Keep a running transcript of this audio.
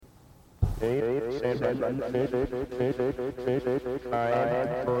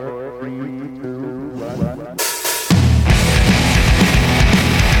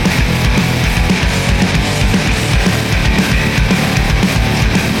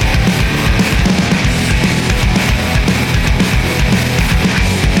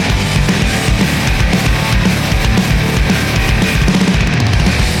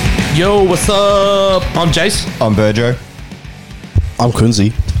Yo, what's up? I'm Jace. I'm Virgo. I'm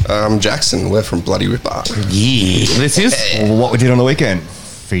Kunzi. I'm Jackson. We're from Bloody Ripper. Yeah, this is What we did on the weekend,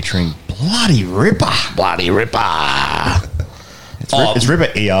 featuring Bloody Ripper. Bloody Ripper. It's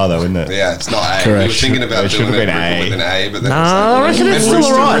Ripper ER though, isn't it? Yeah, it's not A. Correct. We were thinking about It doing should have it been A. with an A, but then Nah, I reckon it's still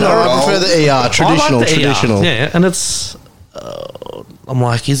alright. I prefer the ER. Traditional. I like the Traditional. ER. Yeah, and it's. I'm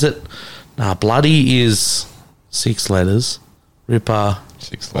like, is it? Nah, bloody is 6 letters. Ripper.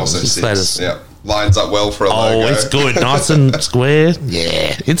 Also Six six. letters. Yeah, lines up well for a logo. Oh, it's good. Nice and square.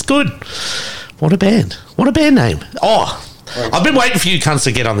 Yeah, it's good. What a band. What a band name. Oh, I've been waiting for you cunts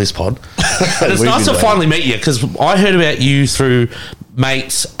to get on this pod. And it's We've nice been to finally meet you because I heard about you through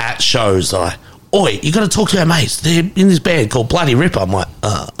mates at shows. Like, oi, you got to talk to our mates. They're in this band called Bloody Ripper. I'm like,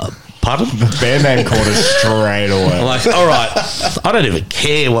 pardon? The band name called us straight away. I'm like, all right, I don't even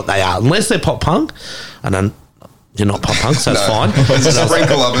care what they are unless they're pop punk. And then you're not pop punk, so it's fine. There's a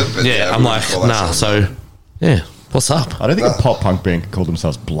sprinkle of it, but Yeah, we I'm wouldn't like, call that nah. something. So, yeah, what's up? I don't think a pop punk band can call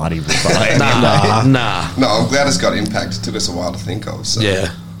themselves Bloody Ripper. Nah. No, I'm glad it's got impact. It took us a while to think of. So.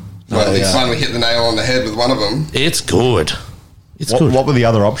 Yeah, Well, we finally hit the nail on the head with one of them. it's good. It's good. What were the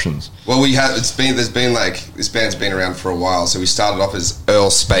other options? Well, there's been like, this band's been around for a while. So we started off as Earl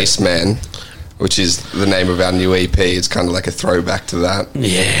Spaceman, which is the name of our new EP. It's kind of like a throwback to that.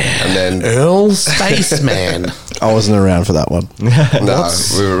 Yeah. And then Earl Spaceman. I wasn't around for that one. no,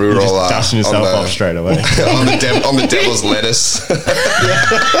 we were Just all dusting on yourself the- off straight away. on the devil's lettuce.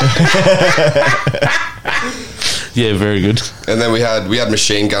 Yeah, very good. And then we had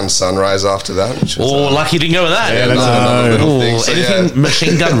Machine Gun Sunrise after that. Which was, Oh, lucky you didn't go with that. Yeah, that's another little Oh, thing. So, anything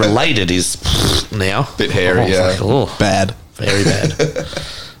machine gun related is now. Bit hairy, Oh, yeah. fuck, oh, Bad. very bad.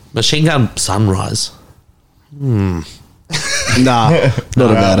 Machine Gun Sunrise. Nah,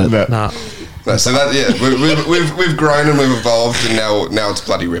 not about it. Nah. No, so that we've grown and we've evolved, and now it's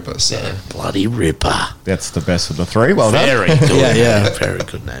Bloody Ripper. So Yeah, Bloody Ripper. That's the best of the three. Well done. Very good. Yeah. Very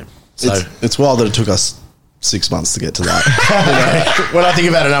good name. So, It's wild that it took us 6 months to get to that. You know, when I think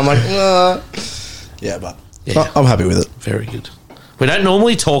about it, I'm like, yeah, but Yeah. I'm happy with it. very good. We don't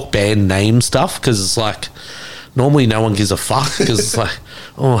normally talk band name stuff because it's like, normally no one gives a fuck because it's like,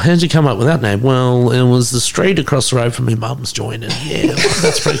 oh, how'd you come up with that name? Well, it was the street across the road from my mum's joint, and yeah,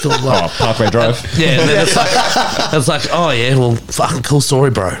 that's pretty cool. Oh, Like, Parkway Drive. yeah, and then it's like, oh yeah, well, fucking cool story,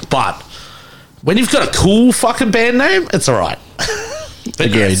 bro. But when you've got a cool fucking band name, it's all right. But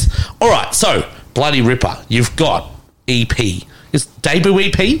Agreed. yes. All right, so Bloody Ripper, you've got EP. It's debut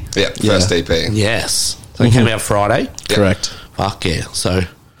EP? yeah, first EP. Yes. So it came out Friday. Yeah. Correct. Fuck yeah. So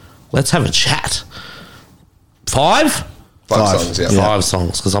let's have a chat. Five Five songs. Yeah.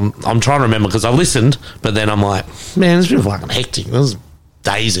 songs because I'm trying to remember because I listened, but then I'm like, man, it's been fucking hectic. This was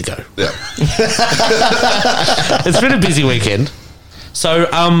days ago. Yeah. It's been a busy weekend. So,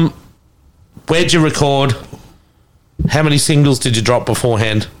 where'd you record? How many singles did you drop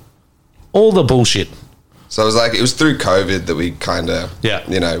beforehand? All the bullshit. So it was through COVID that we kind of, Yeah.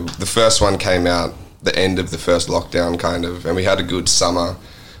 the first one came out the end of the first lockdown kind of, and we had a good summer.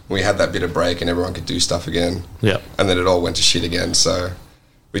 We had that bit of break and everyone could do stuff again. Yeah. And then it all went to shit again. So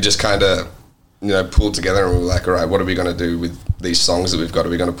we just kind of, pulled together and we were like, all right, what are we going to do with these songs that we've got? Are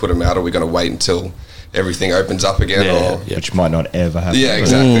we going to put them out? Or are we going to wait until everything opens up again? Yeah, or yeah. Which might not ever happen. Yeah,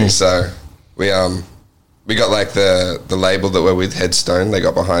 exactly. So we got like the label that we're with, Headstone. They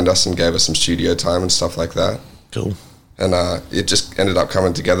got behind us and gave us some studio time and stuff like that. Cool. And it just ended up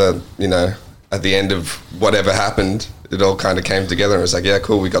coming together, at the end of whatever happened, it all kind of came together. And it was like, yeah,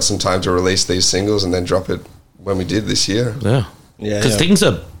 cool, we got some time to release these singles and then drop it when we did this year. Yeah. Yeah, Because yeah. things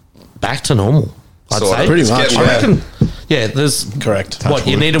are back to normal, I'd Sort say. of. Pretty It's much, getting I better. reckon, yeah, there's... Correct. What,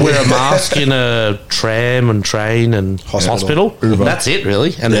 you need to wear a mask in a tram and train and hospital? Uber. That's it,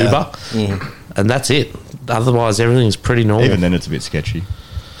 really. And Yeah. Uber. And that's it. Otherwise, everything's pretty normal. Even then, it's a bit sketchy.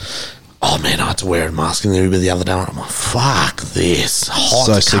 Oh, man, I had to wear a mask in the Uber the other day. I'm like, fuck this. Hot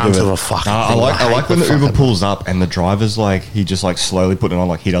So sick cunt of of it. a fucking I thing. like hate when the Uber fucking- pulls up and the driver's like, he just like slowly putting it on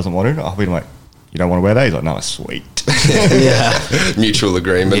like he doesn't want it. I'll be like, you don't want to wear that? He's like, no, sweet. Yeah. Mutual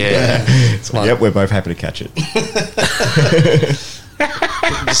agreement. Yeah. It's like, Yep, we're both happy to catch it.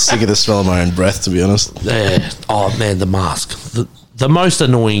 Sick of the smell of my own breath, to be honest. yeah. Oh, man, the mask. the most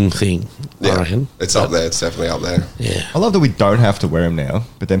annoying thing, I reckon. It's up there. It's definitely up there. Yeah. I love that we don't have to wear them now,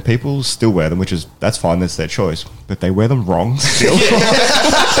 but then people still wear them, that's fine. That's their choice. But they wear them wrong still. Just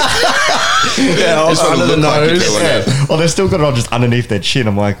under the look like you're nose. doing it. Well, they've still got it on just underneath their chin.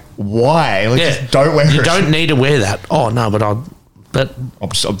 I'm like, why? Like, Yeah. just don't wear it. You don't need to wear that. Oh, no, but I'm protecting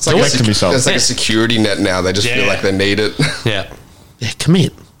myself. It's like a security net now. They just feel Yeah. like they need it. yeah. Yeah,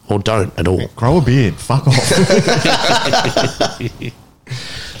 commit. Or don't at all. Grow a beard. Fuck off.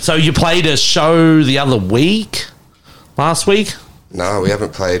 So you played a show the other week? Last week? No, we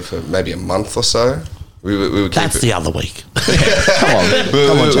haven't played for maybe a month or so. We were That's the other week. Come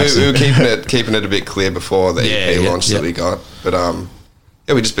on, Jackson. we were keeping it a bit clear before the EP launch that we got. But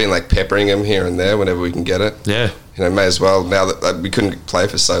yeah, we've just been like peppering them here and there whenever we can get it. Yeah. You know, may as well now that we couldn't play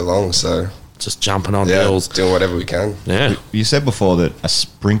for so long. So Just jumping on yeah, bills. doing whatever we can. Yeah. You said before that a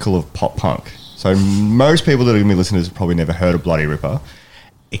sprinkle of pop punk. So most people that are going to be listeners have probably never heard of Bloody Ripper.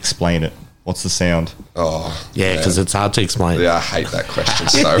 Explain it. What's the sound? Oh, Yeah, because it's hard to explain. yeah, I hate that question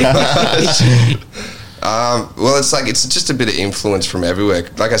so much. Well, it's just a bit of influence from everywhere.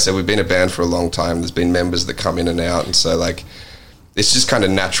 Like I said, we've been a band for a long time. There's been members that come in and out, and so like it's just kind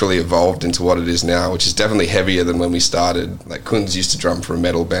of naturally evolved into what it is now, which is definitely heavier than when we started. Like Kunz used to drum for a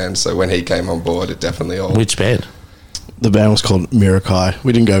metal band, so when he came on board, it definitely all. Which band? The band was called Mirakai.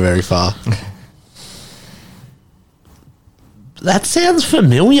 We didn't go very far. That sounds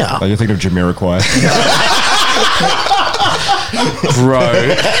familiar. Are you thinking of Jamiroquai?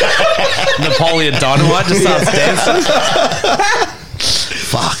 Bro. Napoleon Dynamite just starts dancing.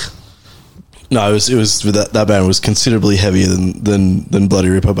 Fuck. No, it was that band was considerably heavier than Bloody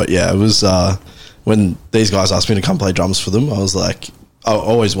Ripper. But yeah, it was when these guys asked me to come play drums for them. I was like, I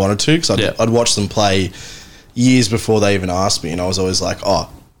always wanted to because I'd watched them play years before they even asked me, and I was always like, oh,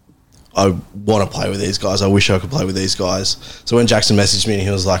 I want to play with these guys. I wish I could play with these guys. So when Jackson messaged me and he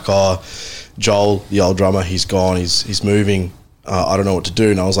was like, oh, Joel, the old drummer, he's gone. He's moving. I don't know what to do.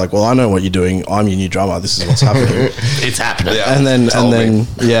 And I was like, well, I know what you're doing. I'm your new drummer. This is what's happening. It's happening. Yeah. and then Told me.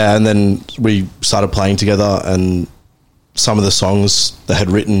 we started playing together, and some of the songs they had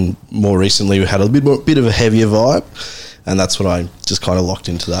written more recently had a bit of a heavier vibe, and that's when I just kind of locked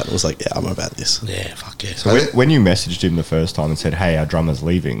into that and was like, yeah, I'm about this. Yeah, fuck yeah. So when you messaged him the first time and said, hey, our drummer's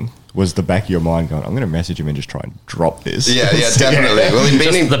leaving, was the back of your mind going, I'm going to message him and just try and drop this? Yeah, definitely. Well, he'd been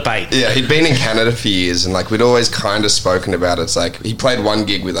Just in the bait. Yeah, he'd been in Canada for years, and like we'd always kind of spoken about it. It's like he played one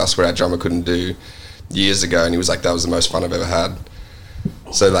gig with us where our drummer couldn't do years ago, and he was like, "That was the most fun I've ever had."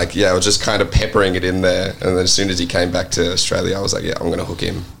 So like, yeah, I was just kind of peppering it in there, and then as soon as he came back to Australia, I was like, "Yeah, I'm going to hook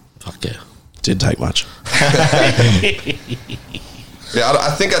him." Fuck yeah. Didn't take much. Yeah,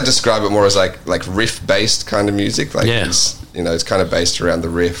 I think I'd describe it more as like riff based kind of music. Like, Yeah. it's kind of based around the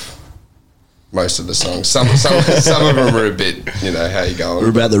riff. Most of the songs, some of them are a bit, how you going? We're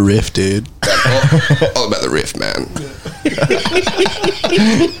about the riff, dude. All about the riff, man.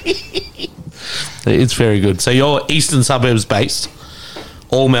 It's very good. So you're eastern suburbs based,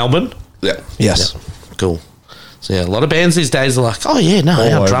 all Melbourne? Yeah. Yes. Cool. So yeah, a lot of bands these days are like, oh yeah, no, All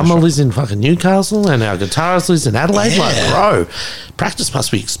our over drummer the lives in fucking Newcastle and our guitarist lives in Adelaide. Yeah. Like, bro, practice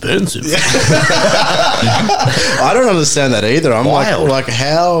must be expensive. I don't understand that either. I'm Wild. like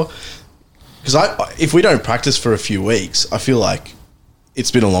how... Because if we don't practice for a few weeks, I feel like it's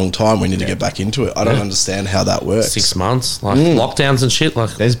been a long time. We need to get back into it. I don't understand how that works. 6 months, like lockdowns and shit.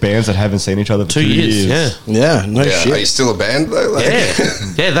 Like There's bands that haven't seen each other for 2 years. Yeah. Yeah, no Yeah. Are you shit. still a band though? Like, Yeah.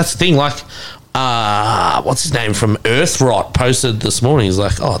 Yeah, that's the thing. Like, what's his name from Earth Rot posted this morning. He's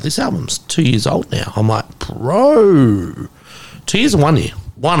like, oh, this album's 2 years old now. I'm like, bro, 2 years and 1 year.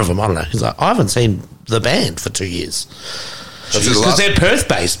 One of them, I don't know. He's like, I haven't seen the band for 2 years. That's a Because lot. they're Perth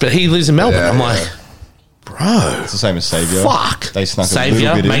based, but he lives in Melbourne. Yeah, I'm yeah. like, bro, It's the same as Saviour. fuck. They snuck a Saviour,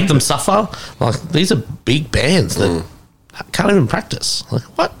 little bit make in. them suffer. Like, these are big bands that can't even practice. Like,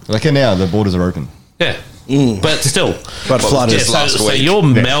 what? Like now, the borders are open. Yeah. But still. But flooded. Yeah, last so week. you're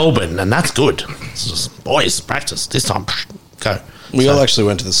Melbourne, and that's good. It's just, boys, practice. This time, go. We all actually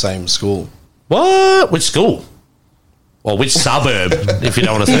went to the same school. What? Which school? Well, which suburb, if you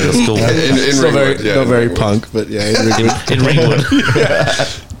don't want to say the school? In It's not Ringwood, very, yeah, not in very Ringwood. punk, but yeah, in Ringwood. In Ringwood.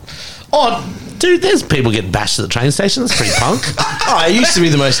 Oh, dude, there's people getting bashed at the train station. That's pretty punk. Oh, it used to be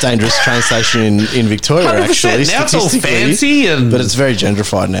the most dangerous train station in Victoria, 100%. actually. Now it's all statistically. fancy and- But it's very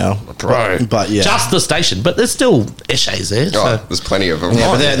gentrified now. Bro. But yeah. Just the station. But there's still essays there. Oh, So. there's plenty of them.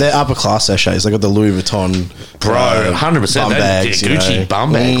 Yeah, but they're upper class essays. They got the Louis Vuitton, Bro, 100%. bum That bags, you Gucci know.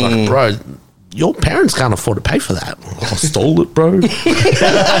 bum bag. Like, bro, your parents can't afford to pay for that. I stole it, bro.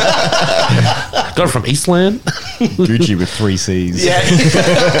 Got it from Eastland. Gucci with 3 C's. Yeah,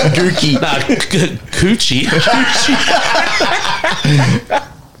 Gookie. Nah, Coochie.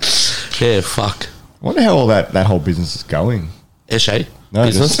 Yeah, fuck. I wonder how all that whole business is going. Eshe? No,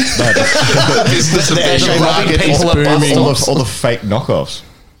 Business? Business of being Eshe a market rocket. is People at bus booming. stops. all the fake knockoffs.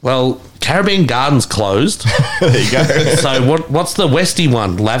 Well, Caribbean Gardens closed. There you go. So what's the Westie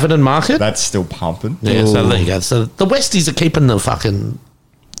one? Laverton Market? That's still pumping. Yeah, so there you go. So the Westies are keeping the fucking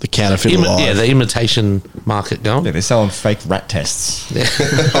The counterfeit alive. yeah, the imitation market going. Yeah, they're selling fake rat tests.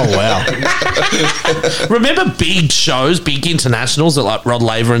 Oh, wow. Remember big shows, big internationals at like Rod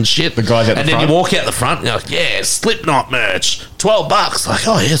Laver and shit? The guys at the and then front? you walk out the front and you're like, yeah, Slipknot merch, $12. Like,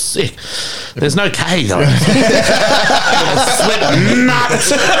 oh, yeah, sick. There's no K though. Slipknot.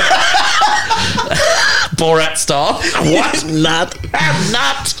 Borat style. What? Nut.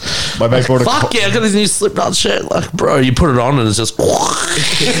 Nut. My mate bought a Fuck yeah, I got this new Slipknot shirt. Like, bro, you put it on and it's just like,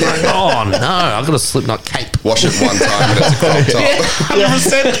 oh no, I got a Slipknot cape. Wash it one time and it's a crop top.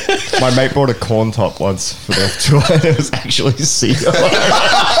 100%. My mate bought a corn top once for their tour, and it was actually Seal. Sick.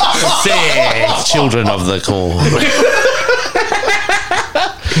 Children of the corn.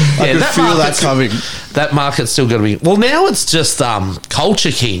 I could feel that coming. That market's still going to be. Well, now it's just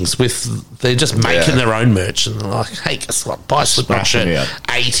Culture Kings they're just making their own merch and they're like, hey, guess what? Buy a Slipknot shirt,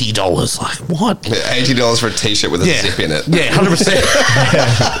 Smashing $80. Like what? $80 for a t-shirt with a zip in it. Yeah,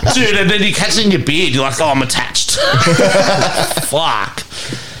 100%. Dude, and then you catch it in your beard. You're like, oh, I'm attached. Fuck.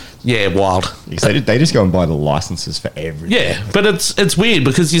 Yeah, wild. They just go and buy the licenses for everything. Yeah, but it's weird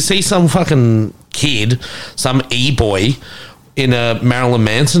because you see some fucking kid, some e-boy in a Marilyn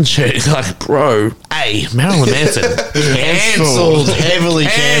Manson shirt. You're like, bro, A, Marilyn Manson cancelled. Heavily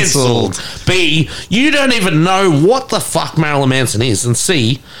cancelled. B, you don't even know what the fuck Marilyn Manson is. And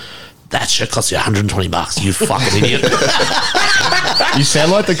C, that shirt costs you $120, you fucking idiot. You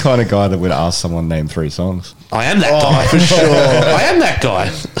sound like the kind of guy that would ask someone name 3 songs. I am that guy. For sure. I am that guy.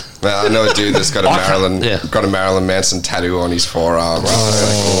 Well, I know a dude that's got a I can't- got a Marilyn Manson tattoo on his forearm.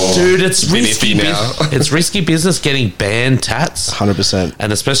 Dude, it's Bit risky iffy now. It's risky business getting band tats. 100%.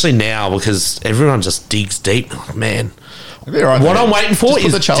 And especially now because everyone just digs deep. Man, It'd be all right, what mate. I'm waiting for Just put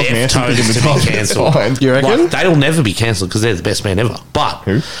is the Charles Manson thing in Deftones to between. be cancelled. Fine. You reckon? Like, they'll never be cancelled because they're the best band ever. But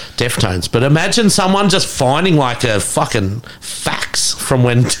Who? Deftones. But imagine someone just finding like a fucking fax from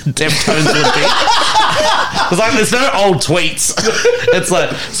when Deftones would be. It's like there's no old tweets. It's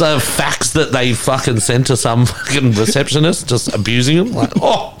like a fax that they fucking sent to some fucking receptionist just abusing them. Like,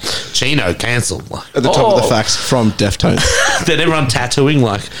 oh, Chino cancelled. Like, At the top of the oh. facts from Deftones. Then everyone tattooing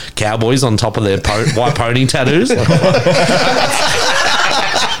like cowboys on top of their white pony tattoos.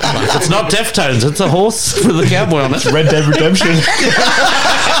 Like, it's not Deftones, it's a horse with a cowboy on it. Red Dead Redemption.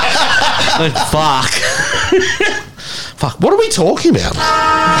 Like, fuck. Fuck, what are we talking about?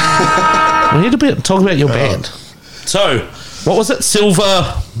 We need to talk about your band. So, what was it?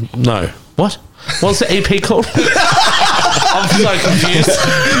 Silver... No. What? What's the EP called? I'm so confused.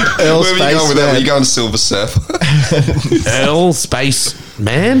 Earl Where were you going with that? Were you going Silver Surfer? Earl Space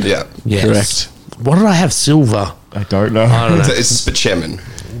Man? Yeah. Yes. Correct. What did I have? Silver. I don't know. I don't know. It's Spachemin.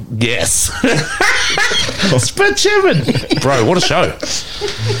 Yes. Spachemin. Bro, what a show.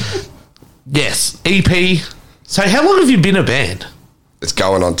 Yes. EP. So how long have you been a band? It's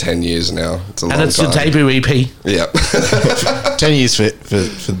going on 10 years now. It's a long And it's time. your debut EP? Yeah. 10 years for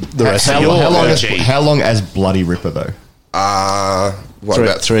the rest How of your long OG. how long as Bloody Ripper, though? What, Three-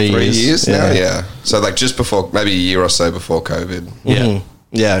 about 3 3 years. years now? Yeah. Yeah. So like just before, maybe a year or so before COVID. Yeah.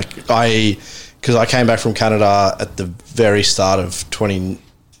 Yeah, because I came back from Canada at the very start of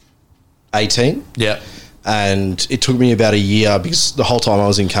 2018. Yeah. And it took me about a year because the whole time I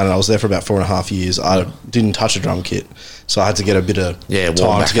was in Canada, I was there for about 4.5 years. I didn't touch a drum kit, so I had to get a bit of warm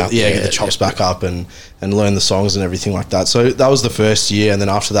time back to get, up. get the chops back up and learn the songs and everything like that. So that was the first year, and then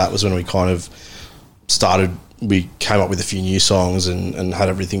after that was when we kind of started. We came up with a few new songs and had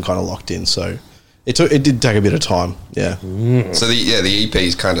everything kind of locked in. So it did take a bit of time. Yeah. So the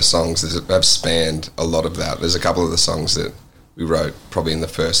EP's kind of songs have spanned a lot of that. There's a couple of the songs that we wrote probably in the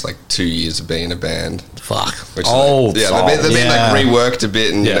first like 2 years of being a band. Fuck. Which is Old they've song. been Yeah. like reworked a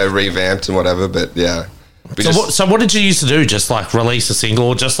bit and Yeah. you know revamped and whatever. But yeah, we So what did you used to do? Just like release a single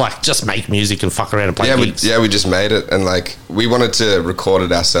or just make music and fuck around and play gigs? we just made it, and like we wanted to record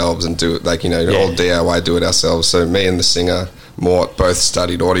it ourselves and do it like all DIY, do it ourselves. So me and the singer Mort both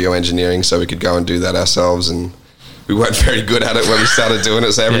studied audio engineering, so we could go and do that ourselves. And we weren't very good at it when we started doing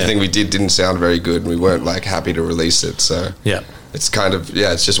it, so everything we did didn't sound very good, and we weren't like happy to release it. So Yeah. it's kind of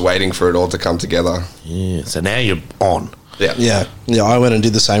it's just waiting for it all to come together. Yeah. So now you're on. Yeah. I went and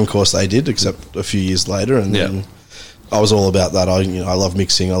did the same course they did, except a few years later, and then I was all about that. I love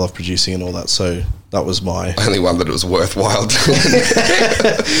mixing, I love producing, and all that. So that was my Only one that it was worthwhile doing.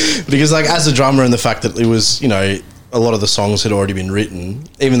 because like as a drummer, and the fact that it was a lot of the songs had already been written.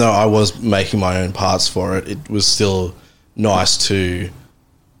 Even though I was making my own parts for it, it was still nice to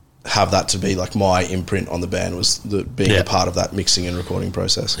have that to be like my imprint on the band, was being a part of that mixing and recording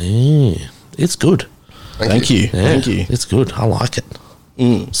process. Yeah, it's good. Thank you. Yeah, Thank you. It's good. I like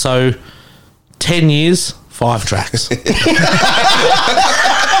it. So, 10 years, 5 tracks.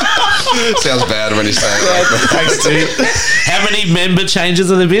 Sounds bad when you say it like that. Thanks, dude. How many member changes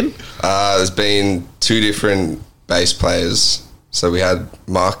have there been? There's been 2 different bass players. So we had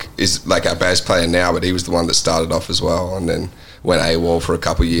Mark is like our bass player now, but he was the one that started off as well, and then went AWOL for a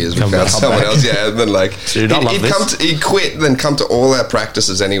couple of years. We found someone else, and then like Dude, he'd quit, then come to all our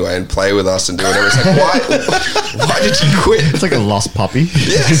practices anyway and play with us and do whatever. It's like, why did you quit? It's like a lost puppy.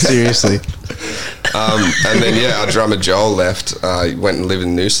 Yeah, Seriously. and then our drummer Joel left. He went and lived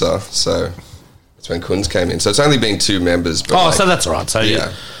in Noosa, so that's when Kunz came in. So it's only been 2 members. But So that's all right. So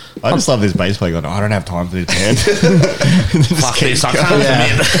yeah. I just love this bass player going, I don't have time for this band. fuck this, I can't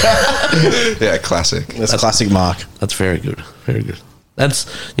commit. Yeah, classic. That's classic Mark. That's very good. Very good.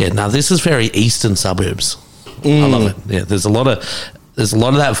 This is very eastern suburbs. I love it. Yeah, there's a lot of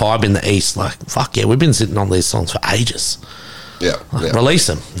that vibe in the east. Like, fuck yeah, we've been sitting on these songs for ages. Yeah, yeah. Release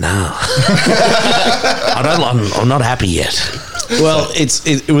them. Nah. I'm not happy yet. Well,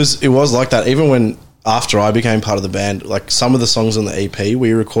 it was like that. Even when after I became part of the band, like some of the songs on the EP,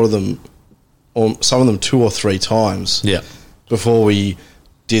 we recorded them, or some of them 2 or 3 times. Yeah. Before we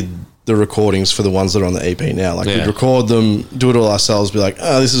did the recordings for the ones that are on the EP now. Like we'd record them, do it all ourselves, be like,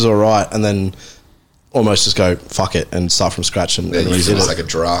 oh, this is all right, and then almost just go fuck it and start from scratch and You release feel it. it's like a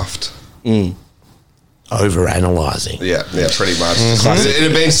draft. Over-analysing. Yeah, pretty much. It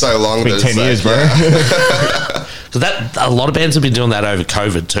had been so long. Been that 10 years, bro. Because a lot of bands have been doing that over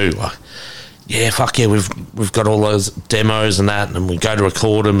COVID too. Like, yeah, fuck yeah, we've got all those demos and that, and we go to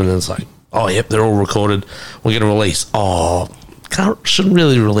record them, and it's like, oh, yep, they're all recorded. We're going to release. Oh, shouldn't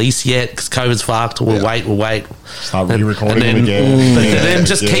really release yet because COVID's fucked. We'll wait. Start re-recording them and again. then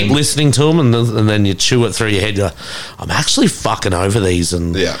just keep listening to them, and then you chew it through your head. You're like, I'm actually fucking over these,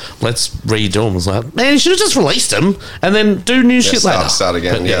 and let's redo them. It's like, man, you should have just released them and then do new shit later. Start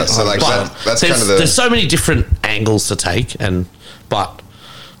again, But, So like that's kind of there's so many different angles to take,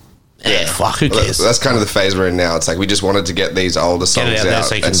 fuck, who cares? That's kind of the phase we're in now. It's like we just wanted to get these older songs Get it out there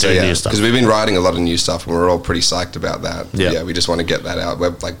so you can do new stuff. Because we've been writing a lot of new stuff, and we're all pretty psyched about that. Yeah. We just want to get that out. We're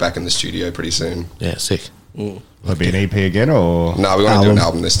like back in the studio pretty soon. Yeah, sick. Will it be an EP again, or? No, we want to do an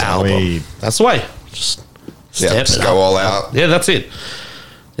album this time. That's the way. Just step just it go up. all out. Yeah, that's it.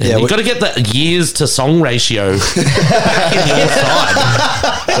 Yeah, You've got to get the years to song ratio back in your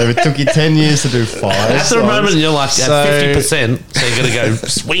side. So it took you 10 years to do 5 At the songs. moment, you're like So- at 50%, so you're going to go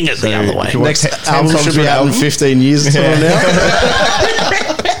swing it the other way. if you want Next 10 album songs should for be an out in album? 15 years from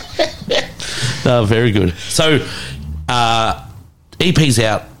now. Very good. So, EP's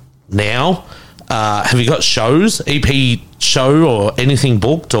out now. Have you got shows? EP show or anything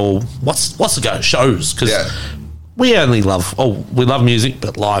booked, or what's the go? Shows, because we love music,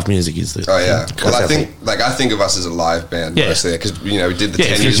 but live music is the. Oh yeah. Well, our I think of us as a live band Yeah. mostly because we did the 10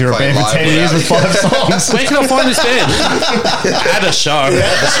 Because years you're a playing band for live 10 years with 5 songs. Where can I find this band? At a show.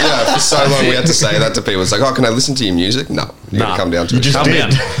 for so long we had to say that to people. It's like, oh, can I listen to your music? No, you Nah. gotta come down to You it. just Come did.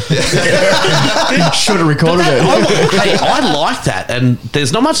 down. Should have recorded it. I like that, and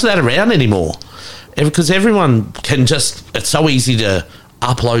there's not much of that around anymore because everyone can it's so easy to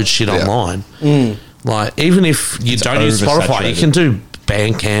upload shit online. Like, even if you don't use Spotify, you can do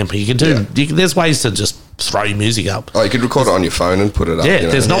Bandcamp, you can do there's ways to just throw your music up. Oh, you could record it on your phone and put it up. Yeah,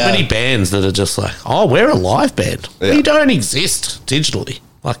 there's not Yeah. many bands that are just like, oh, we're a live band. Yeah. We don't exist digitally.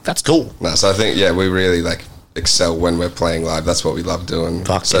 Like, that's cool. No, so I think we really excel when we're playing live. That's what we love doing.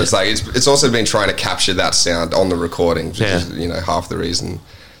 Fuck so yeah. it's like it's also been trying to capture that sound on the recording, which is half the reason it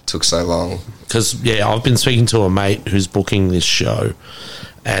took so long. Because I've been speaking to a mate who's booking this show,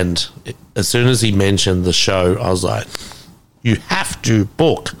 and as soon as he mentioned the show, I was like, you have to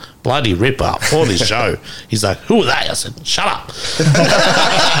book Bloody Ripper for this show. He's like, who are they? I said, shut up.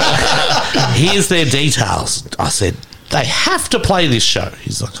 Here's their details. I said, they have to play this show.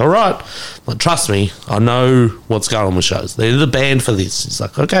 He's like, all right. Like, trust me, I know what's going on with shows. They're the band for this. He's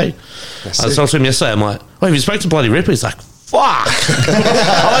like, okay. I talked to him yesterday. I'm like, well, have you spoke to Bloody Ripper? He's like, fuck.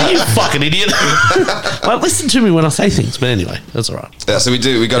 Oh, you fucking idiot. Well, listen to me when I say things. But anyway, that's all right. Yeah, so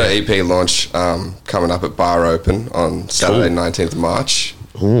we got an EP launch coming up at Bar Open on Saturday, 19th of March.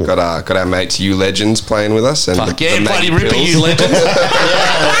 Got our mates, You Legends, playing with us. And Fuck the yeah, Maggie bloody Ripper, Pills. you legend.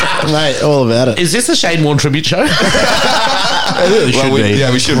 Mate, all about it. Is this a Shane Warne tribute show? Well,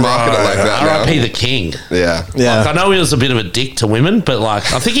 we should market it like that now. R.I.P. the King. Yeah. Yeah. Like, I know he was a bit of a dick to women, but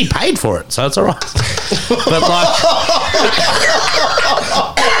like I think he paid for it, so it's all right. But like,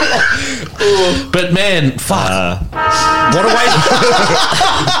 but man, fuck, what a way!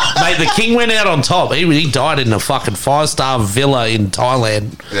 Mate, the King went out on top. He died in a fucking 5-star villa in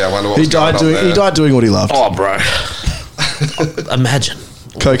Thailand. Yeah, I wonder what He died doing what he loved. Oh, bro, imagine.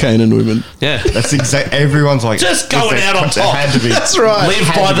 Cocaine and women. Yeah. That's exact. Everyone's like Just going there- out on there top. Had to be. That's right. Live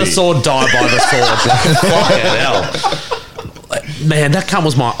Had by to the be. sword, die by the sword. Fucking hell. Man, that cunt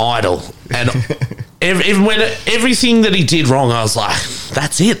was my idol. And even when everything that he did wrong, I was like,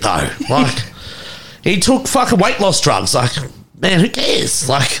 that's it though. Like, he took fucking weight loss drugs. Like, man, who cares?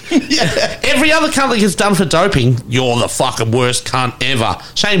 Like, every other cunt that gets done for doping, you're the fucking worst cunt ever.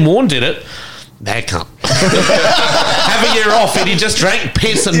 Shane Warne did it. Bad cunt. Have a year off and he just drank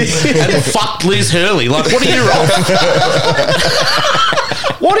piss and fucked Liz Hurley. Like, what a year off?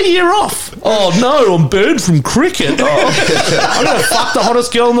 What a year off? Oh no, I'm burned from cricket. Oh, I'm gonna fuck the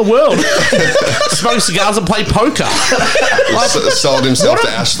hottest girl in the world. Smoke cigars and play poker. Sold himself to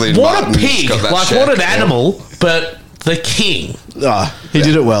Ashley and What Martin. a pig! Got that Like, check. what an animal! But the King, He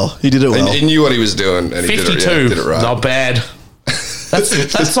did it well. He did it well. And he knew what he was doing, and he 52, did it right. not bad.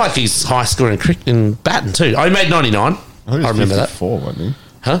 That's like his high score in cricket in batting too. Oh, he made 99. I remember that. 54, wasn't he?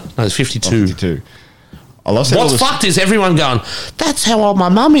 Huh? No, it's 52. 52. I lost it. What's fucked is everyone going, that's how old my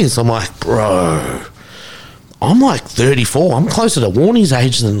mum is. I'm like, bro, I'm like 34. I'm closer to Warnie's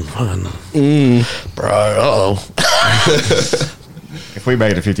age than bro. Uh-oh. If we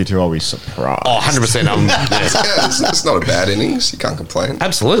made it 52, I'll be surprised. Oh, 100%. Yeah. Yeah, it's not a bad innings. You can't complain.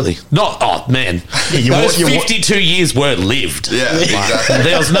 Absolutely. Not, oh, man. you Those wa- 52 years were lived. Yeah, exactly.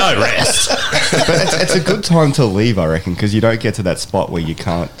 There was no rest. But it's a good time to leave, I reckon, because you don't get to that spot where you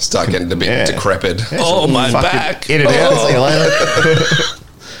can't Start getting a bit decrepit. Oh, my fucking back. In and out. Oh. See you later.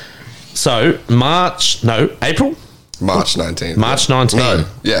 So, April? March 19th. March 19. No,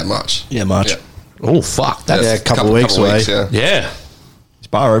 yeah, March. Yeah, March. Yeah. Oh, fuck. That's, Yeah, a couple of weeks away. yeah. yeah. It's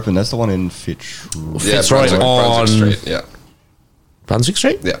bar open. That's the one in Fitch. Yeah, Fitzroy Brunswick on- Street. Yeah, Brunswick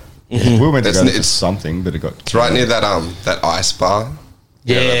Street? yeah. We were meant to It's- go to it's- something, but it got. It's right near that ice bar.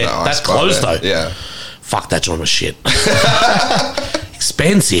 Yeah, that that's ice bar closed there. though. Yeah. Fuck, that joint was shit.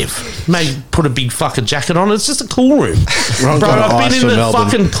 Expensive. Mate, put a big fucking jacket on. It's just a cool room. Ron Bro, got I've ice been in for the Melbourne.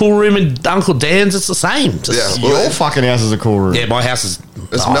 fucking cool room in Uncle Dan's. It's the same. Just- Yeah. Your fucking house is a cool room. yeah, my house is.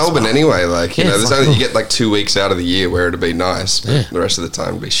 It's nice, Melbourne bro. anyway. Like, you Yeah, know, it's there's like- only, you get like 2 weeks out of the year where it'd be nice. Yeah. The rest of the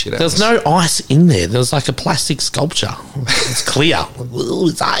time would be shit. There's no ice in there. There's like a plastic sculpture. It's clear. Ooh,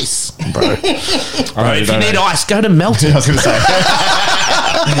 it's ice, bro. Bro, if you need ice, go to Melton. I was going to say.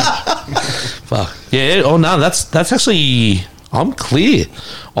 Fuck. Yeah. Oh no, that's actually. I'm clear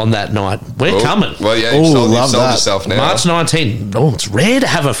on that night. We're coming. Well, yeah, Ooh, you've sold love that. yourself now. March 19. Oh, it's rare to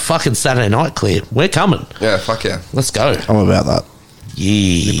have a fucking Saturday night clear. We're coming. Yeah, fuck yeah. Let's go. I'm about that.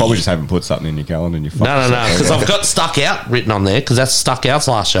 Yeah. You probably just haven't put something in your calendar and you fucked No, yourself because over. I've got Stuck Out written on there because that's Stuck Out's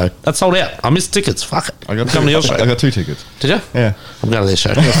last show. That's sold out. I missed tickets. Fuck it. I got Come to your show. I got 2 tickets. Did you? Yeah. I'm going to their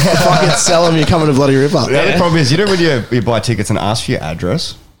show. Fucking sell them, you're coming to Bloody Ripper. The other problem is, you know, when you buy tickets and ask for your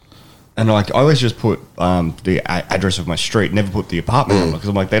address, and like I always just put the address of my street, never put the apartment number because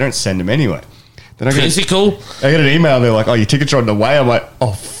I'm like, they don't send them anyway. Then I get, Physical. I get an email and they're like, oh, your tickets are on the way. I'm like,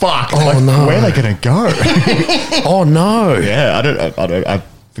 oh fuck, Oh, like, no. where are they going to go? Oh, no. Yeah, I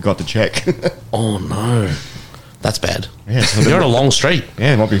forgot to check. Oh, no. That's bad. Yeah, so You're on a long street.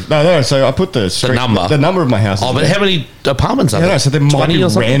 Yeah, it might be. No. So I put the street, number. the number of my house. Oh, is but there. how many apartments are Yeah, there? no, so there might 20 be or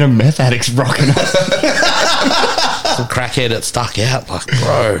something? random meth addicts rocking up. Some crackhead that Stuck Out. Like,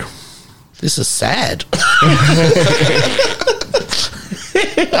 bro, this is sad.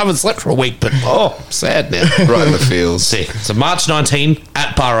 I haven't slept for a week, but I'm sad now. Right in the fields. Sick. So March 19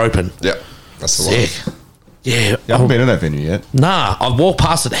 at Bar Open. Yeah, that's the one. Sick. Yeah. I haven't been to that venue yet. Nah, I've walked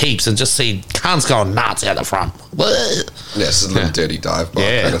past it heaps and just seen cunts going nuts out the front. Yeah, it's a little dirty dive bar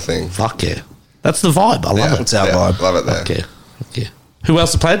Yeah. kind of thing. Fuck yeah. That's the vibe. I love Yeah, it. It's our yeah, vibe. Love it there. Fuck yeah. Fuck yeah. Who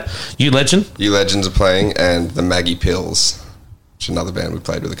else have played? You Legend? You Legends are playing, and the Maggie Pills, which is another band we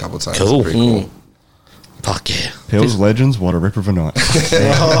played with a couple of times. Cool. Pretty cool. Fuck yeah. Pills Legends, what a ripper of a night.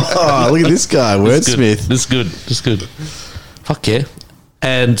 Oh, look at this guy, This wordsmith. is good. This is good. Fuck yeah.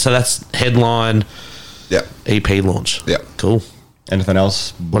 And so that's headline Yeah. EP launch. Yeah. Cool. Anything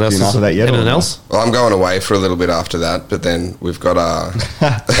else? What else? Been after that yet? Anything or no? else? Well, I'm going away for a little bit after that, but then we've got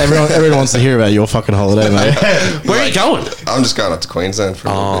Everyone wants to hear about your fucking holiday, mate. Where are you going? I'm just going up to Queensland for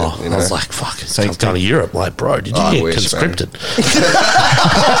a little Oh, bit. You know? I was like, fuck, I was going to Europe. Like, bro, did you I get wish, conscripted? So,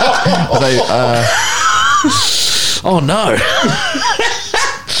 Oh, no.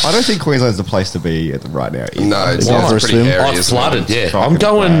 I don't think Queensland's the place to be right now. either. No, it's, Why? it's pretty hairy. I've isn't flooded, it? yeah. Fucking I'm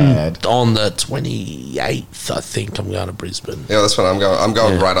going bad. on the 28th, I think. I'm going to Brisbane. Yeah, that's what I'm going. I'm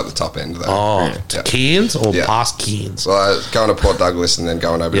going right up the top end, though. Oh, to Yeah. Cairns or Yeah. past Cairns? So going to Port Douglas and then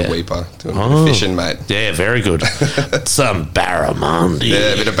going over Yeah. to Weipa, doing a bit Oh. of fishing, mate. Yeah, very good. Some barramundi. Yeah,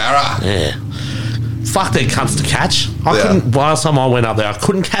 a bit of barra. Yeah. Fuck, they're cunts to catch. I Yeah. couldn't, last time I went up there, I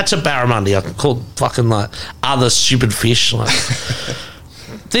couldn't catch a barramundi. I caught fucking like other stupid fish. Like,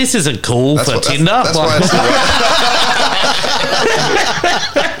 this isn't cool for Tinder. That's why Like, it's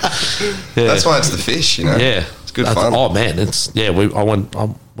the, that's why it's the fish, you know. yeah. It's good That's- fun. Oh man, it's, yeah, I went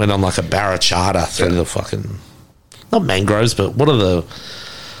on like a barra charter through Yeah. the fucking, not mangroves, but what are the,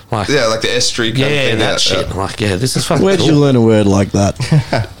 like, Yeah, like the estuary kind of yeah, thing. that shit. Yeah. Like, yeah, this is fucking Where'd cool. you learn a word like that?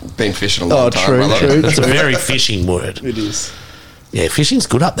 Been fishing a long time, true, brother. true. It's a very fishing word. It is. Yeah, fishing's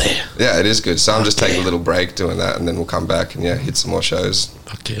good up there. Yeah, it is good. So I'm just taking yeah. a little break doing that, and then we'll come back and hit some more shows.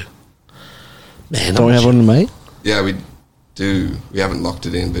 Fuck yeah. Man, Don't we have one, mate? Yeah, we do. We haven't locked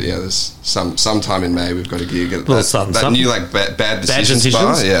it in, but yeah, there's sometime in May we've got a gig at Little something, that something. new like bad Bad decisions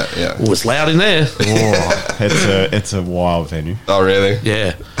Decisions? bar. Yeah, yeah. Oh, it's loud in there. Oh, it's a wild venue. Oh, really?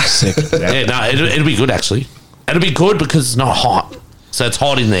 Yeah. Sick. Yeah, no, it'll be good actually. It'll be good because it's not hot. So it's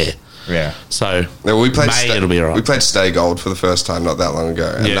hot in there. Yeah. So Yeah, we played. May, it'll be all right. We played Stay Gold for the first time not that long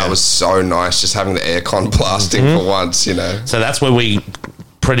ago, and Yeah. that was so nice. Just having the aircon blasting for once, you know. So that's where we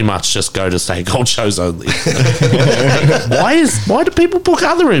pretty much just go to Stay Gold shows only. Why do people book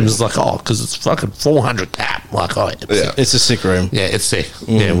other rooms? It's like, oh, because it's fucking 400 cap. Like, oh, Yeah. It's a sick room. yeah, it's sick.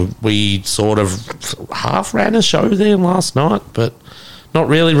 Yeah, we sort of half ran a show there last night, but not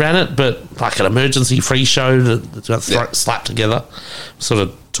really ran it. But like an emergency free show that got Yeah. slapped together, sort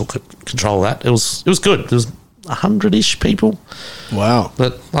of took control of that. It was good. There was 100-ish people. Wow.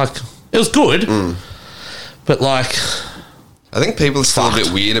 But like, it was good. But like, I think people are still a bit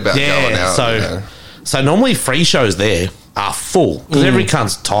Fucked. weird about going out. So, you know. so normally free shows there are full because every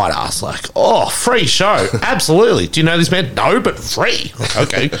cunt's tight ass. Like, oh, free show, absolutely. Do you know this man? No, but free. Like,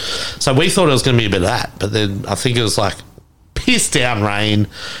 okay. So we thought it was going to be a bit of that, but then I think it was like piss down rain.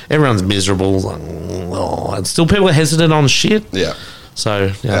 Everyone's miserable. Like, oh, and still people are hesitant on shit. Yeah. So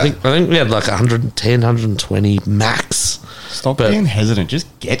yeah, Yeah. I think we had like 110, 120 max. Stop But- being hesitant. Just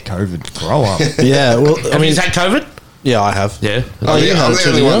get COVID. Grow up. Yeah, well, I Have mean, you had COVID? yeah, I have. Yeah. Oh, you had I'm it the too,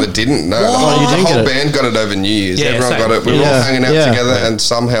 only didn't one you? that didn't. No, Oh, you the didn't whole get it? band got it over New Year's. Yeah, Everyone same. got it. We were Yeah. all hanging out Yeah. together, and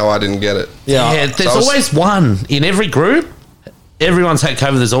somehow I didn't get it. Yeah. Yeah, there's So I was- always one in every group. Everyone's had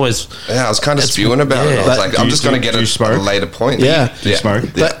COVID. There's always Yeah, I was kind of It's- spewing about it. I was yeah. like, Do I'm you- just going to do get you it smoke? at a later point. Yeah. Do you smoke?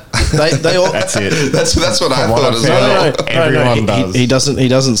 They all. That's it. That's what I From what thought I've as found well. out, everyone he, does. He doesn't. He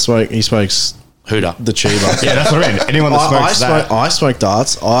doesn't smoke. He smokes Hooter. the tuba. Yeah, that's what I mean. Anyone that I smokes that. I smoke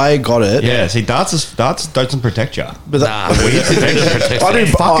darts. I got it. Yeah, see, darts doesn't protect you. But Nah, we need to protect I do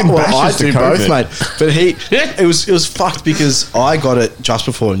that. fucking I bashes do to both, COVID. mate. But Yeah. it was fucked because I got it just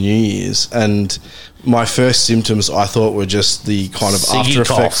before New Year's, and my first symptoms I thought were just the kind of Siggy after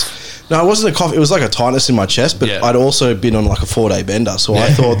effects. No, it wasn't a cough. It was like a tightness in my chest. But Yeah. I'd also been on like a 4-day bender, so I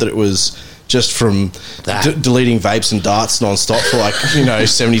thought that it was just from That. deleting vapes and darts non-stop for like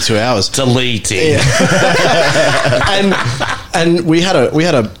 72 hours. Deleting. and we had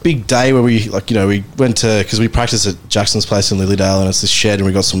a big day where we went to, because we practiced at Jackson's place in Lilydale, and it's this shed, and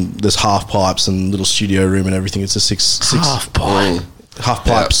we got there's half pipes and little studio room and everything. It's a six Half pint. half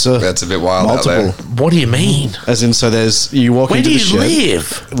pipes. That's a bit wild out multiple. there. What do you mean? As in, so there's you walk Where into do the you shed.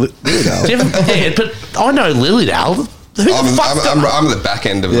 live? Lilydale. Do you ever- yeah, but I know Lilydale. Who the fuck's I'm the back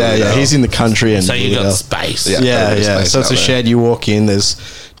end of Yeah, it. yeah. He's in the country, and So you got Lilydale. space. Yeah. Yeah, There's yeah. space So it's out a there. shed. You walk in. There's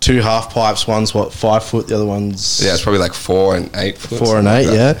 2 half pipes. One's 5 foot. The other one's Yeah, it's probably like 4 and 8 foot. 4 and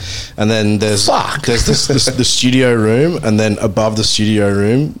 8, yeah. And then there's Fuck. there's the studio room, and then above the studio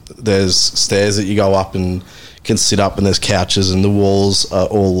room there's stairs that you go up and can sit up, and there's couches, and the walls are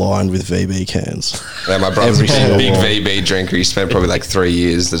all lined with VB cans. Yeah, my brother's a Every single big one. VB drinker. He spent probably like 3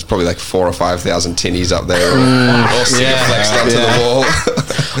 years. There's probably like 4,000 or 5,000 tinnies up there, all flexed onto yeah. the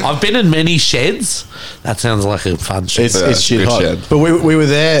wall. I've been in many sheds. That sounds like a fun shed. It's Yeah, it's shit good hot. shed. But we were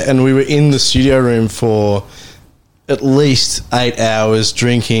there, and we were in the studio room for at least 8 hours,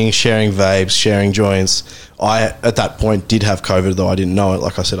 drinking, sharing vapes, sharing joints. I at that point did have COVID, though I didn't know it.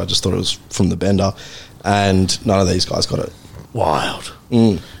 Like I said, I just thought it was from the bender, and none of these guys got it. Wild.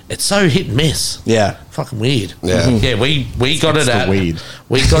 it's so hit and miss. Yeah. Fucking weird. Yeah. Yeah, we got It's it the at weed.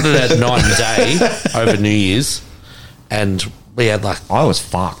 we got it at night and day over New Year's, and we had like I was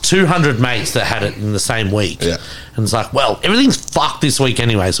fucked. 200 mates that had it in the same week. Yeah. And it's like, well, everything's fucked this week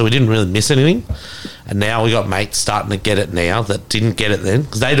anyway, so we didn't really miss anything. And now we got mates starting to get it now that didn't get it then,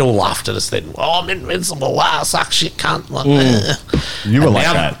 because they'd all laughed at us then. Oh, I'm invincible. Wow, suck shit, cunt. Like, You were and like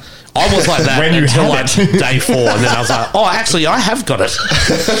now- that. I was like that When you until had like it. day 4, and then I was like, oh, actually, I have got it.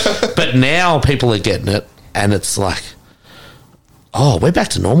 But now people are getting it, and it's like, oh, we're back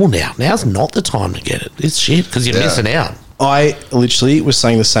to normal now. Now's not the time to get it. It's shit, because you're Yeah. missing out. I literally was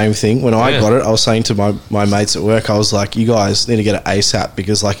saying the same thing. When I Yeah. got it, I was saying to my mates at work, I was like, you guys need to get it ASAP,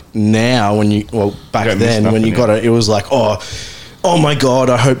 because like now when you, well, back You don't miss then when nothing, you got it, it was like, oh my God,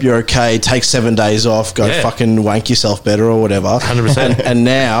 I hope you're okay. Take 7 days off, go Yeah. fucking wank yourself better or whatever. 100%. And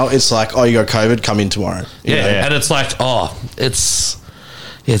now it's like, oh, you got COVID, come in tomorrow. You Yeah, know? and it's like, oh, it's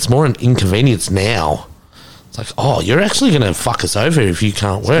more an inconvenience now. It's like, oh, you're actually going to fuck us over if you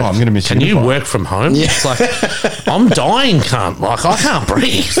can't work. Oh, I'm gonna miss Can you uniform. work from home? Yeah. It's like, I'm dying, cunt. Like, I can't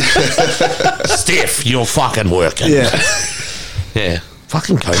breathe. Stiff, you're fucking working. Yeah. Yeah.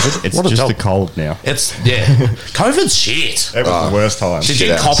 Fucking COVID. It's What a just dog. a cold now. It's, yeah. COVID's shit. It was the worst time. Did you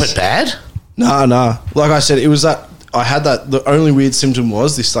Shit cop ass. it bad? No. Like I said, it was that I had that. The only weird symptom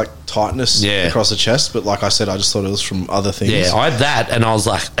was this like tightness Yeah. across the chest. But like I said, I just thought it was from other things. Yeah, I had that, and I was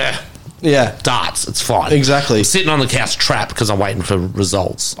like, Yeah. darts, it's fine. Exactly. I'm sitting on the couch trapped because I'm waiting for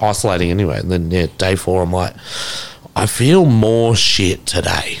results, isolating anyway. And then, yeah, day 4, I'm like, I feel more shit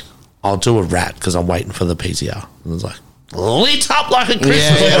today. I'll do a rat because I'm waiting for the PCR. And it's like, lit up like a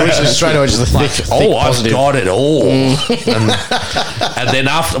Christmas Yeah, tree. which is straight away just a Like, thick oh, I've positive. got it all. And then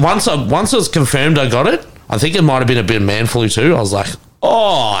after once it was confirmed I got it, I think it might have been a bit of man flu too. I was like,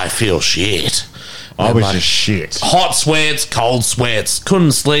 oh, I feel shit. I And was like, just shit. hot sweats, cold sweats,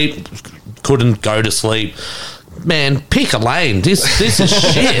 couldn't sleep, couldn't go to sleep. Man, pick a lane. This is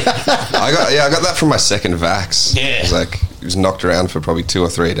shit. I got that from my second vax. Yeah. It was like, it was knocked around for probably 2 or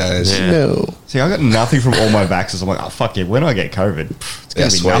 3 days. Yeah. No. See, I got nothing from all my vaccines. I'm like, oh, fuck yeah. When I get COVID, it's going Yeah,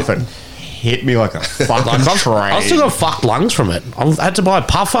 to be sweet. nothing. Hit me like a fucking Like, I train. still got fucked lungs from it. I had to buy a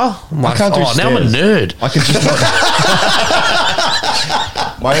puffer. I'm like, can't do oh, now I'm a stairs. nerd. I can just not.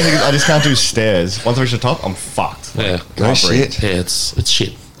 My only thing is I just can't do stairs. Once I reach the top, I'm fucked. Yeah. No Can't breathe. shit. Yeah, it's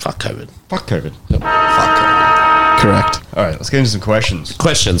shit. Fuck COVID. Fuck COVID. Correct. All right, let's get into some questions.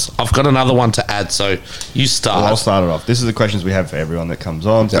 Questions. I've got another one to add, so you start. Well, I'll start it off. This is the questions we have for everyone that comes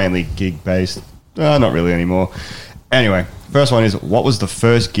on. It's Yep. mainly gig based. Not really anymore. Anyway, first one is, what was the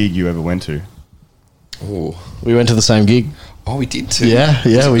first gig you ever went to? Ooh. We went to the same gig. Oh, we did too. Yeah,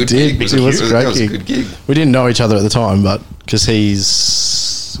 It was a we good did. gig. It was a great that was gig. a good gig. We didn't know each other at the time, but because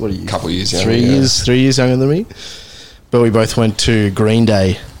he's what are you? Couple years younger, 3 yeah. years, 3 years younger than me. But we both went to Green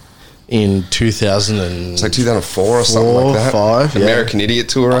Day in 2000 and It's like 2004 or something like that. 5, yeah. American Idiot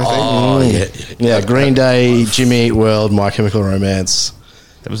Tour, I think. Oh, yeah. yeah, Green Day, Jimmy Eat World, My Chemical Romance.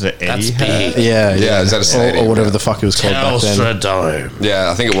 That was the That's Eddie. big. Yeah, Yeah, is that a stadium? or whatever Yeah. the fuck it was called back then. Telstra Dome. Yeah,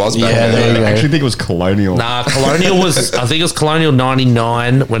 I think it was back Yeah, then. there you I go. actually think it was Colonial. Nah, Colonial was, I think it was Colonial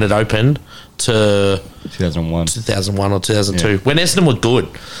 99 when it opened to 2001. 2001 or 2002 Yeah. when Essendon were good.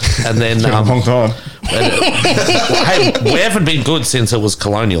 And then, It's been a long time. hey, we haven't been good since it was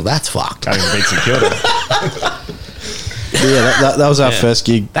Colonial. That's fucked. I think beat St Kilda. Yeah, that was our Yeah. first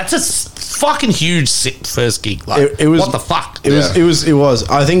gig. That's a fucking huge first gig. Like, It was what the fuck? It was. Yeah. It was.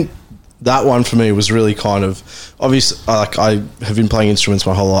 I think that one for me was really kind of obvious. Like I have been playing instruments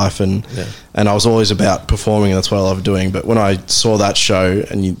my whole life, and I was always about performing, and that's what I love doing. But when I saw that show,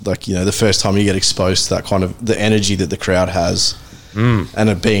 and the first time you get exposed to that kind of the energy that the crowd has, and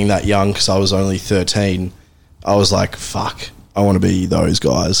it being that young, because I was only 13, I was like, fuck. I want to be those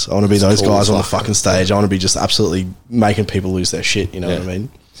guys. I want to be those cool guys as on the fuck. fucking stage. I want to be just absolutely making people lose their shit. You know what I mean?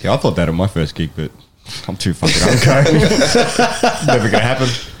 See, I thought that on my first gig, but I'm too fucking unco. Never going to happen.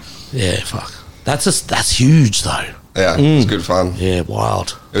 Yeah, fuck. That's huge though. Yeah, it was good fun. Yeah,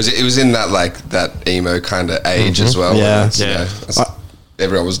 wild. It was in that like that emo kind of age as well. Yeah. And it's, Yeah.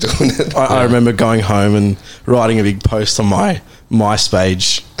 everyone was doing it. I remember going home and writing a big post on my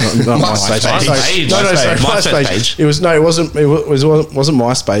MySpace. Not MySpace. Sorry. MySpace. No, sorry, MySpace MySpace. page. It was no, it wasn't. It wasn't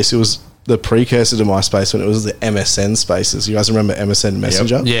MySpace. It was the precursor to MySpace when it was the MSN Spaces. You guys remember MSN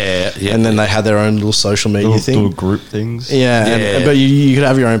Messenger? Yeah, yeah. And then they had their own little social media Little thing. group things. Yeah, Yeah. but you could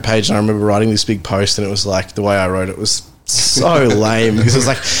have your own page. And I remember writing this big post, and it was like the way I wrote it was so lame because it was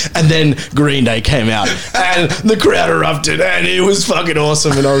like, and then Green Day came out, and the crowd erupted, and it was fucking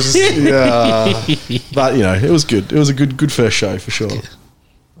awesome. And I was just, yeah. But it was good. It was a good first show for sure.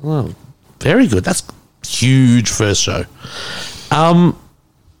 Oh, very good. That's huge first show.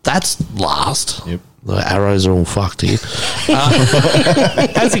 that's last. Yep. The arrows are all fucked here.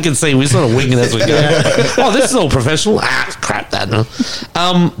 As you can see, we're sort of winging as we go. Oh, this is all professional. Crap that. No.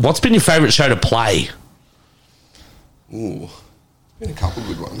 What's been your favourite show to play? Ooh, been a couple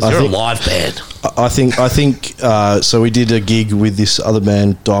good ones. You're a live band. I think. So we did a gig with this other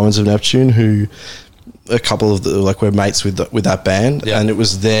band, Diamonds of Neptune, who a couple of we're mates with that band, Yeah. and it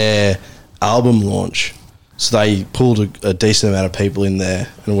was their album launch. So they pulled a decent amount of people in there,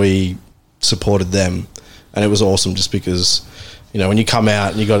 and we supported them, and it was awesome just because, when you come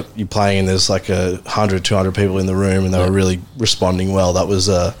out and you're playing and there's like 100, 200 people in the room and they were really responding well. That was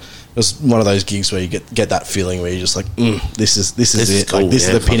it was one of those gigs where you get that feeling where you're just like, this is it. cool. Like, this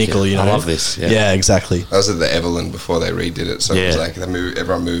is the Fuck pinnacle. yeah. You know, I love this. Yeah, exactly. I was at the Evelyn before they redid it, so it was Yeah. like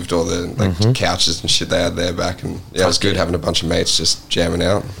everyone moved all the couches and shit they had there back, and it was good having a bunch of mates just jamming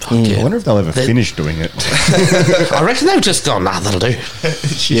out. I wonder if they'll ever finish doing it. I reckon they've just gone, that'll do.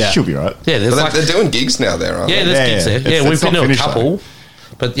 She'll be right. Yeah, there's But like, they're doing gigs now there, aren't yeah, they? there's Yeah, gigs yeah. there. Yeah, It's we've been not to a finished, couple.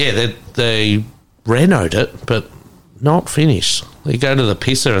 But yeah, they renoed it, but not finished. You go to the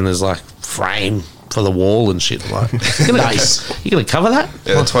pisser and there's like frame for the wall and shit. Like, you gonna cover that?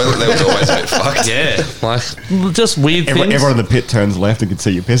 Yeah, the toilet there was always a bit fucked. Yeah, like just weird things. Everyone in the pit turns left and can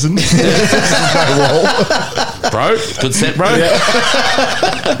see you pissing. Bro, good set, bro.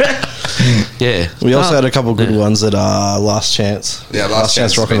 Yeah. We also had a couple good ones at Last Chance. Yeah, Last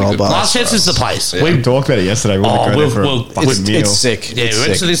Chance Rock has and been Roll good. Bar. Last Chance is the place. Yeah. We talked about it yesterday. We want to go there for a fucking meal. It's sick. Yeah, It's we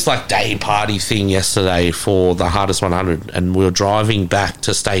went to sick. this like day party thing yesterday for the Hardest 100, and we were driving back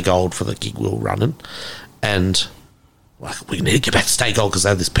to Stay Gold for the gig we were running, and like we need to get back to Stay Gold because they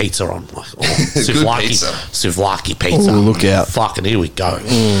had this pizza on, like pizza. souvlaki pizza. Ooh, look out. Fucking here we go.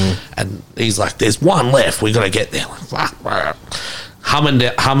 And he's like, "There's one left. We got to get there." Like, fuck. Humming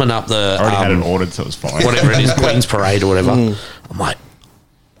up the I already had it ordered, so it was fine. whatever it is, Queen's Parade or whatever. I'm like,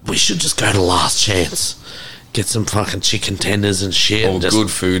 we should just go to Last Chance, get some fucking chicken tenders and shit. All and just, good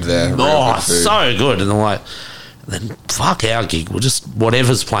food there. real oh, good food. so good. And I'm like, then fuck our gig. We'll just,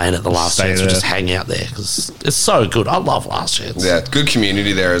 whatever's playing at the Last Stay Chance, we'll there. just hang out there because it's so good. I love Last Chance. Yeah, good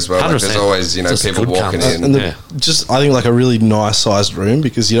community there as well. Like, there's 100%. always, Just people good walking cunts. in. And Yeah. just I think like a really nice sized room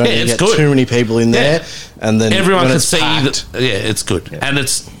because you don't Yeah, need to it's get good. too many people in there, and then Everyone when can it's see packed, that. Yeah, it's good. And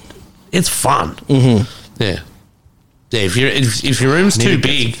it's fun. Mm-hmm. Yeah. Yeah, if your room's Need too to get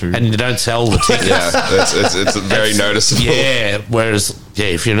big some food. and you don't sell the tickets, Yeah, it's very noticeable. yeah. Whereas, yeah,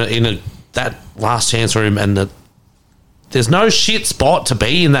 if you're in that Last Chance room and there's no shit spot to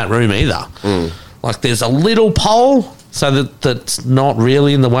be in that room either. Like there's a little pole so that's not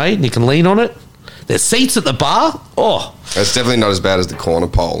really in the way and you can lean on it. There's seats at the bar. Oh, It's definitely not as bad as the corner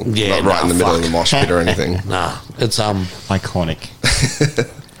pole. Yeah, not right in the middle of fuck. the mosh pit or anything. nah. It's Iconic.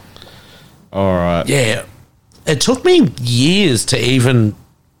 All right. yeah. It took me years to even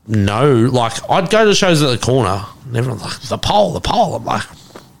know. Like I'd go to shows at the corner and everyone's like, the pole. I'm like,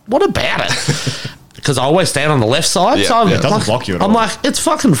 what about it? Because I always stand on the left side. Yeah, so I'm yeah. It doesn't like, block you at I'm all. like, it's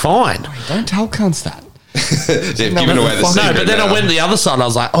fucking fine. Don't tell cunts that. They've given away the No, secret but then now. I went to the other side. I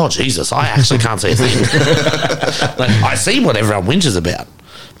was like, "Oh Jesus, I actually can't see a thing." Like, I see what everyone whinges about,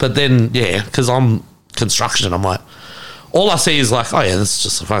 but then yeah, because I'm construction, I'm like, all I see is like, "Oh yeah, this is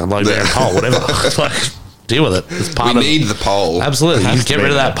just a fucking low bearing pole, whatever." Like, deal with it. It's part We of need the pole. Absolutely, Has you to get be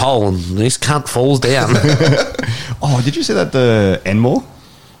rid of there. that pole, and this cunt falls down Oh, did you see that the Enmore?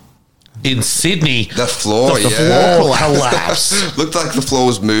 in Sydney. The floor, The yeah. floor collapsed. Looked like the floor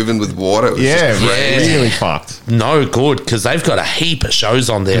was moving with water. It was Yeah, just Yeah. really fucked. No good because they've got a heap of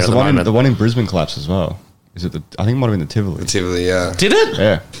shows on there There's at the the one, moment. the one in Brisbane collapsed as well. Is it I think it might have been the Tivoli. Tivoli, yeah. Did it?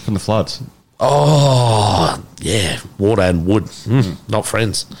 Yeah, from the floods. Oh yeah, water and wood, not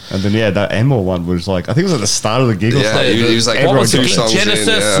friends. And then that Enmore one was like I think it was at the start of the gig. or Yeah, something. he was like, Everyone What was the two big songs in,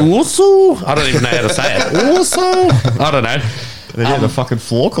 Genesis? yeah. Also, I don't even know how to say it. Also, I don't know. And then, the fucking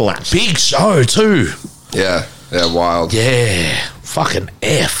floor collapsed. Big show too. Yeah, wild. Yeah, fucking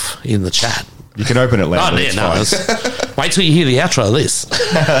F in the chat. You can open it Oh loudly. yeah, it's no. fine. it's- Wait till you hear the outro of this.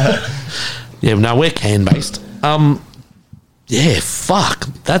 Yeah, no, we're can based. Yeah, fuck.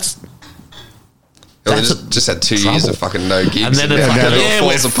 That's Yeah, we That's just had 2 years trouble. of fucking no gigs. and then it's now like, it all yeah, we're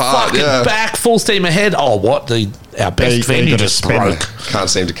falls apart. fucking Yeah. back full steam ahead. Oh, what our best you venue gotta just spend broke, it. Can't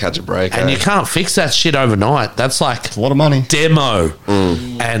seem to catch a break. and eh? you can't fix that shit overnight. That's like It's a lot of money. demo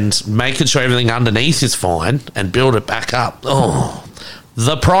and making sure everything underneath is fine and build it back up. Oh,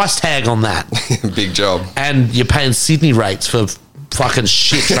 the price tag on that. Big job. And you're paying Sydney rates for fucking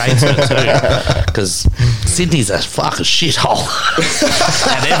shit tradesmen too. Because Sydney's a fucking shithole.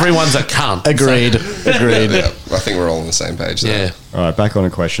 And everyone's a cunt. agreed. Yeah, I think we're all on the same page there. Yeah. All right, back on to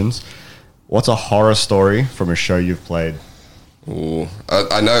questions. What's a horror story from a show you've played? Ooh.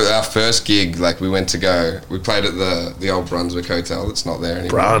 I know our first gig, like we played at the old Brunswick Hotel that's not there anymore.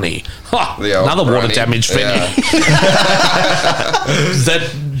 Brownie. Ha, The old another Brownie. water damage venue. Yeah.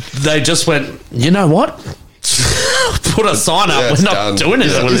 That they just went, you know what? Put a sign up. Yeah, We're it's not done. doing it.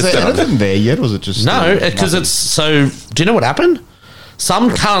 Yeah. when Is it's there done. anything there yet, or is it just No, still because nothing? it's so. Do you know what happened?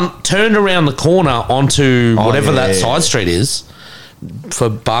 Some cunt turned around the corner onto whatever that side street is for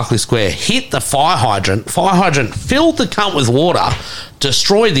Barclay Square, hit the fire hydrant. Fire hydrant filled the cunt with water,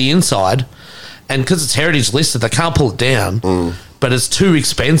 destroyed the inside, and because it's heritage listed, they can't pull it down. But it's too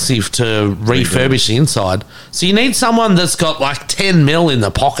expensive to refurbish the inside. So you need someone that's got like 10 mil in the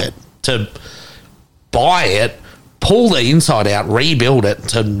pocket to buy it, pull the inside out, rebuild it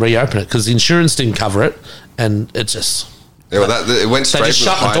to reopen it because the insurance didn't cover it, and it just Yeah, well, it went straight just from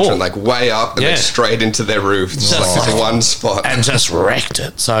the shut the door. hydrant, like way up, and Yeah. then straight into their roof, just Just like one spot. and just wrecked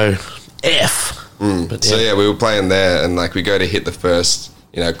it. So F. But So yeah, we were playing there, and like we go to hit the first,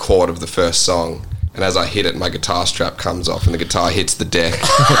 chord of the first song, and as I hit it, my guitar strap comes off, and the guitar hits the deck.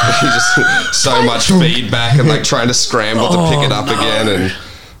 Just so much feedback, and like trying to scramble to pick it up again, and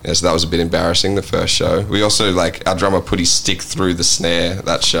yeah, so that was a bit embarrassing. The first show, we also our drummer put his stick through the snare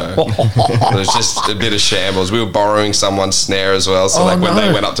that show. It was just a bit of shambles. We were borrowing someone's snare as well, so when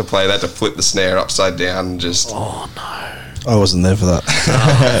they went up to play, they had to flip the snare upside down and just. I wasn't there for that.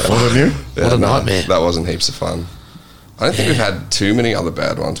 Wasn't you? What a nightmare. That wasn't heaps of fun. I don't think we've had too many other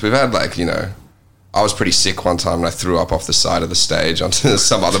bad ones. We've had I was pretty sick one time and I threw up off the side of the stage onto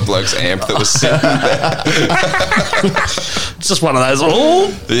some other bloke's amp that was sitting there. It's just one of those. Oh,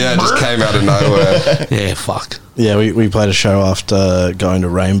 Yeah, it just came out of nowhere. yeah, fuck. Yeah, we played a show after going to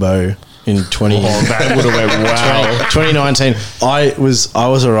Rainbow in 20. That would have went wow. 2019. I was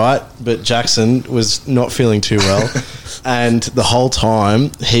all right, but Jackson was not feeling too well, and the whole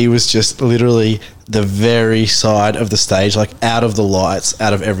time he was just literally the very side of the stage, like out of the lights,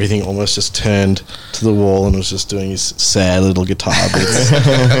 out of everything, almost just turned to the wall and was just doing his sad little guitar bits.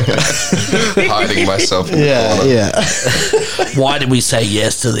 Hiding myself in the corner. yeah. Why did we say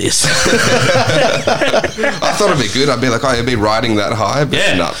yes to this? I thought it'd be good. I'd be like, oh, you'll be riding that high, but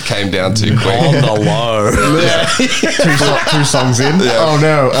Yeah. no, came down too quick. On the low. Two songs in. Yeah. Oh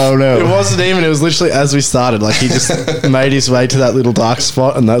no! It wasn't even. It was literally as we started. Like he just made his way to that little dark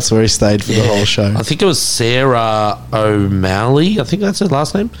spot, and that's where he stayed for the whole show. I think it was Sarah O'Malley. I think that's her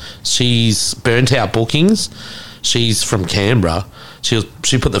last name. She's burnt out bookings. She's from Canberra. She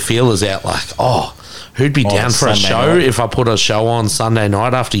put the feelers out like, oh, who'd be down for a Sunday show night. if I put a show on Sunday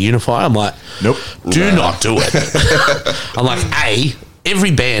night after Unify? I'm like, Nope. do not do it. I'm like,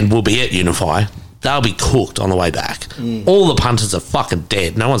 every band will be at Unify. They'll be cooked on the way back. All the punters are fucking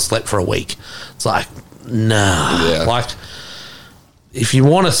dead. No one slept for a week. It's like, nah. Yeah. Like, if you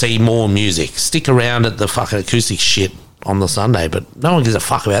want to see more music, stick around at the fucking acoustic shit on the Sunday, but no one gives a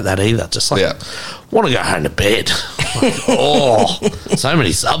fuck about that either. Just like, Yeah. want to go home to bed. Like, so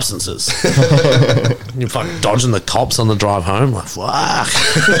many substances. You're fucking dodging the cops on the drive home. Like, fuck.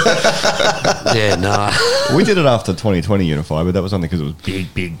 Yeah, nah. We did it after 2020 Unify, but that was only because it was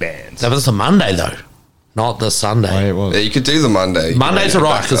big bands. That was the Monday, though, not the Sunday. Oh, it was. Yeah, you could do the Monday. Mondays are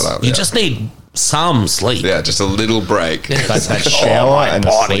right Back that because up, you yeah. just need some sleep. Yeah, just a little break. That shower and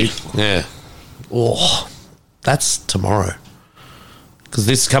the sleep. Yeah. Oh, that's tomorrow. Because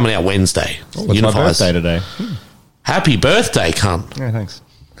this is coming out Wednesday. It's my Unifies. birthday today. Happy birthday, cunt. Yeah, thanks.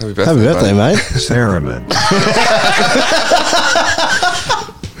 Happy birthday, Happy birthday, mate. Ceremony.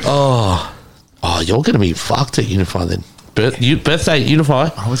 Oh, you're going to be fucked at Unify then. Birthday at Unify?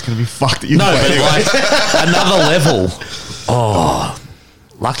 I was going to be fucked. No, but like another level. Oh,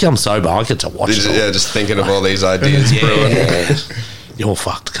 lucky I'm sober. I get to watch it all. Yeah, just thinking of all these ideas brewing. Yeah. You're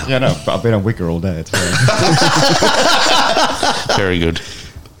fucked, cunt. Yeah, no, but I've been on Wicker all day. It's very Very good.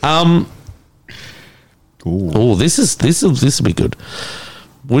 Ooh. Oh, this will be good.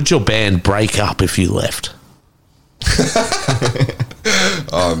 Would your band break up if you left?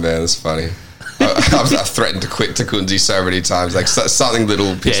 Oh man, that's funny. I've threatened to quit Takunzi so many times. Like something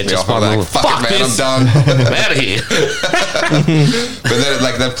little pissed Yeah, me just off. I'm one like, little, fuck it, man, this. I'm done. I'm out of here. But then,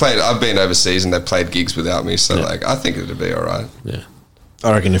 like they've played. I've been overseas and they've played gigs without me. So like, I think it'd be all right. Yeah.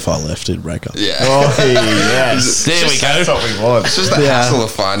 I reckon if I left, it'd break up. Yeah. Oh, yes. There we That's go. what we want. It's just the Yeah. hassle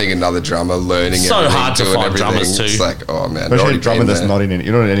of finding another drummer, learning So everything, hard to doing find everything. drummers too. It's like, oh man, Especially already a drummer been that's there. not in any.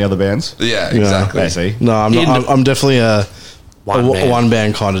 You're not in any other bands. Yeah, exactly. I see. No, I'm not. I'm definitely a One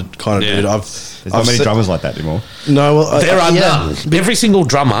band kind of Yeah. dude. There's not many drummers like that anymore. No, well, There are yeah. none. Every single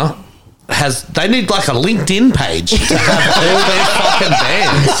drummer they need like a LinkedIn page to have all their fucking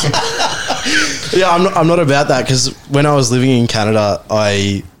bands. Yeah, I'm not about that because when I was living in Canada,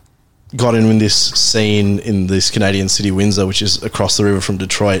 I got in this scene in this Canadian city, Windsor, which is across the river from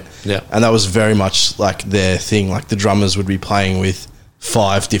Detroit. Yeah. And that was very much like their thing. Like the drummers would be playing with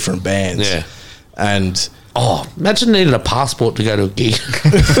 5 different bands. Yeah. And Oh, imagine needing a passport to go to a gig. Fuck.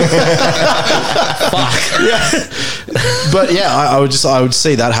 but yeah, I would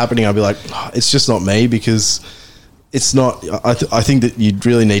see that happening. I'd be like, oh, it's just not me, because it's not. I think that you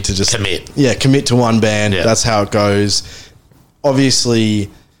really need to just Commit. Yeah, commit to one band. Yeah. That's how it goes. Obviously,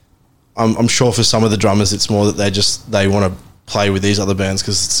 I'm sure for some of the drummers, it's more that they want to play with these other bands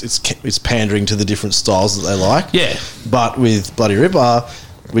because it's pandering to the different styles that they like. Yeah. But with Bloody Ripper,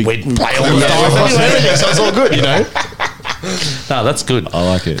 We'd play all the styles anyway, so it's all good, you know. No, that's good. I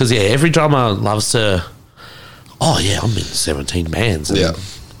like it. Because, yeah, every drummer loves to, oh, yeah, I'm in 17 bands. And Yeah.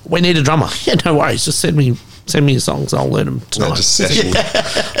 we need a drummer. Yeah, no worries. Just send me your songs. I'll learn them tonight. No, just session.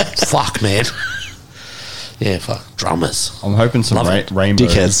 Fuck, man. Yeah, fuck. Drummers. I'm hoping some Love it. rainbow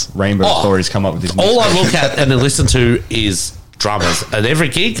Dickheads. stories come up with this. All I look at and then listen to is drummers. At every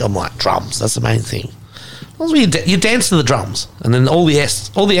gig, I'm like, drums. That's the main thing. Also, you dance to the drums, and then all the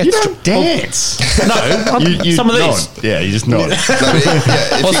extra. You don't dance. No, You some of nod. these. Yeah, you just nod. No,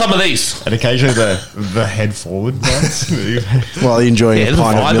 but if Or you- some of these. And occasionally the head forward ones. while you're enjoying Yeah, a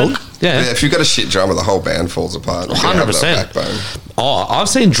pint of vibing. milk. Yeah. yeah, if you've got a shit drummer, the whole band falls apart. You don't have no 100%. backbone. Oh, I've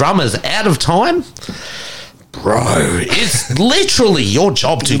seen drummers out of time. Bro, it's literally your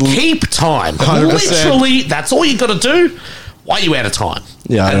job to keep time. 100%. Literally, that's all you got to do. Why are you out of time?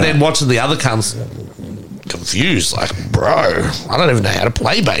 Yeah, I and know. then watching the other cunts confused, like, bro, I don't even know how to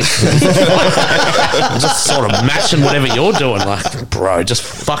play bass. I'm just sort of matching whatever you're doing, like, bro, just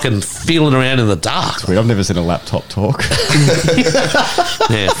fucking feeling around in the dark. I've never seen a laptop talk.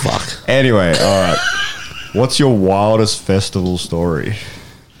 Yeah, fuck. Anyway, all right. What's your wildest festival story?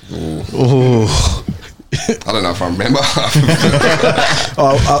 Ooh. I don't know if I remember.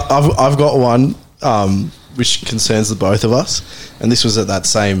 I've got one which concerns the both of us, and this was at that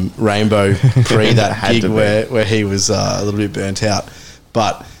same Rainbow pre that Had gig to be. where he was a little bit burnt out.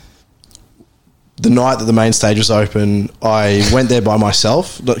 But the night that the main stage was open, I went there by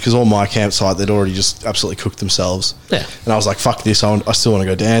myself because all my campsite they'd already just absolutely cooked themselves. Yeah. And I was like, fuck this, I still want to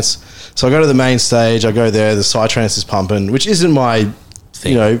go dance. So I go to the main stage, I go there, the Psytrance is pumping, which isn't my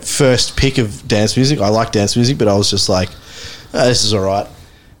first pick of dance music. I like dance music, but I was just like, oh, this is all right.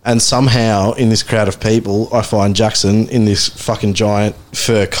 And somehow in this crowd of people, I find Jackson in this fucking giant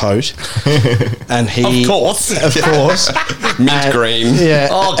fur coat. And he... Of course. Mint And- green. Yeah.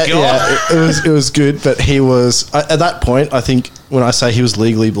 Oh, God. Yeah, it was good, but he was... At that point, I think when I say he was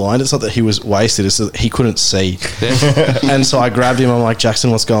legally blind, it's not that he was wasted, it's that he couldn't see. And so I grabbed him, I'm like, Jackson,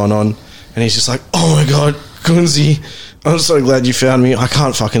 what's going on? And he's just like, oh my God, Kunzi, I'm so glad you found me. I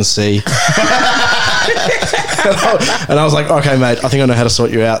can't fucking see. And I was like, okay, mate, I think I know how to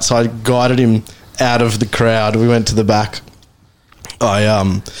sort you out. So I guided him out of the crowd. We went to the back.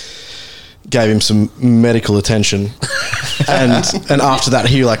 I gave him some medical attention. and after that,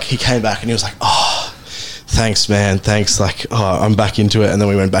 he came back and he was like, oh, thanks, man. Thanks. Like, oh, I'm back into it. And then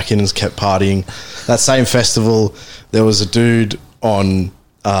we went back in and kept partying. That same festival, there was a dude on...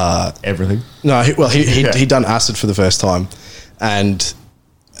 Everything. No, he'd done acid for the first time, and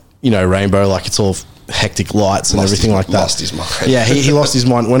Rainbow, like it's all hectic lights and Lost everything his- like that. lost his mind. Yeah, he lost his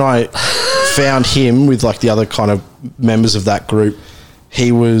mind when I found him with like the other kind of members of that group.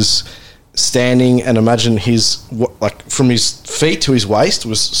 He was standing, and imagine like from his feet to his waist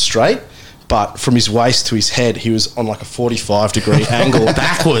was straight, but from his waist to his head, he was on like a 45-degree angle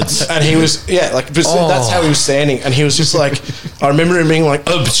Backwards. And he was, that's how he was standing. And he was just like, I remember him being like,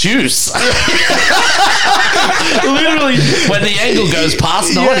 Obtuse. Literally, when the angle goes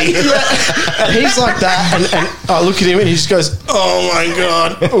past 90. And he's like that. And I look at him and he just goes, oh my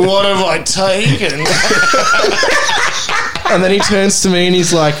God, what have I taken? And then he turns to me and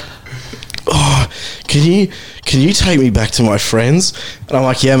he's like, oh, can you take me back to my friends? And I'm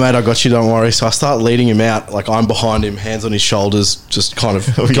like, yeah, mate, I got you, don't worry. So I start leading him out, like I'm behind him, hands on his shoulders, just kind of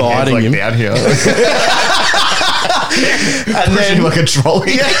guiding him. down here. And then like a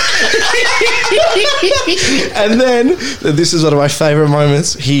trolley. and then this is one of my favorite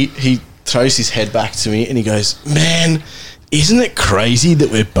moments. He throws his head back to me and he goes, man, isn't it crazy that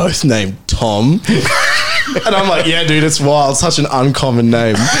we're both named Tom? And I'm like, yeah, dude, it's wild. Such an uncommon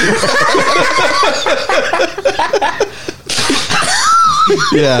name.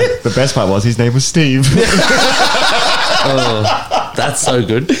 Yeah. The best part was his name was Steve. That's so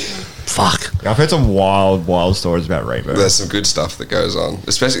good. Fuck. I've heard some wild stories about Rainbow. There's some good stuff that goes on.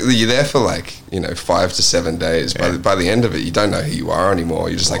 Especially you're there for 5 to 7 days. Yeah. By the end of it, you don't know who you are anymore.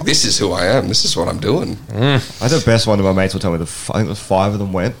 You're just like, this is who I am. This is what I'm doing. I had the best one of my mates will tell me. I think it was 5 of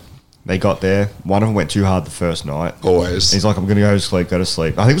them went, They got there. One of them went too hard the first night. Always. He's like, I'm going to go to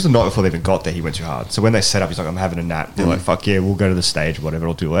sleep. I think it was the night before they even got there, he went too hard. So when they set up, he's like, I'm having a nap. They're like, fuck yeah, we'll go to the stage or whatever,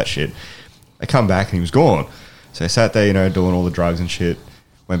 I'll do all that shit. They come back and he was gone. So they sat there, doing all the drugs and shit.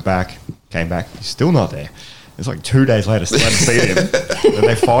 Went back, came back, he's still not there. It's like 2 days later, still hadn't seen him. And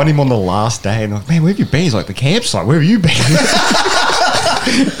they find him on the last day and they're like, man, where have you been? He's like, the campsite, where have you been?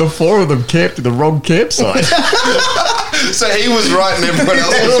 The 4 of them camped in the wrong campsite. So he was right and everyone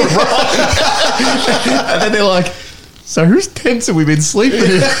else was wrong. And then they're like, so whose tents have we been sleeping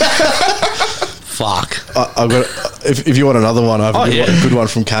in? Fuck. I've got. If you want another one, I've got yeah. a good one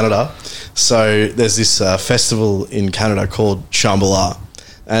from Canada. So there's this festival in Canada called Shambhala,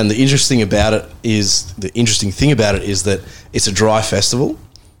 and the interesting thing about it is that it's a dry festival.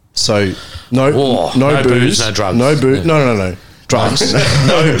 So no booze, no drugs. no booze, no. Drugs.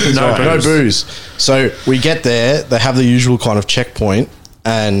 no booze. So we get there, they have the usual kind of checkpoint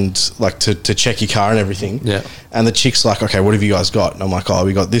and like to check your car and everything. Yeah. And the chick's like, okay, what have you guys got? And I'm like, oh,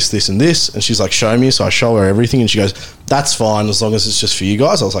 we got this, this, and this. And she's like, show me. So I show her everything and she goes, that's fine as long as it's just for you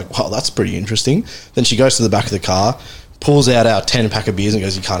guys. I was like, wow, that's pretty interesting. Then she goes to the back of the car, pulls out our 10-pack of beers and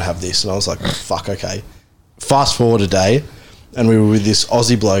goes, you can't have this. And I was like, fuck, okay. Fast forward a day and we were with this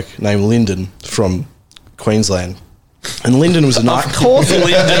Aussie bloke named Lyndon from Queensland. And Lyndon was a Of course,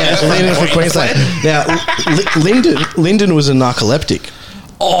 Lyndon. Lyndon from Queensland. Now, Lyndon was a narcoleptic.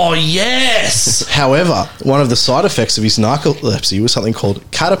 Oh, yes. However, one of the side effects of his narcolepsy was something called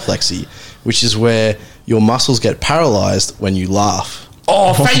cataplexy, which is where your muscles get paralyzed when you laugh.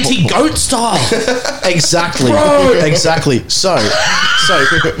 Oh, fainting goat style. Exactly. Bro. Exactly. So.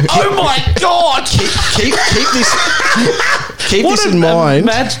 Oh my God. Keep this in mind.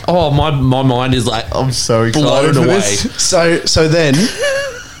 My mind is like, I'm so excited blown for away. this. So then,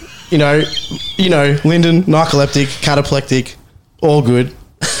 Lyndon, narcoleptic, cataplectic, all good.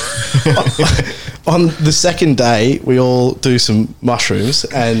 On the second day, we all do some mushrooms,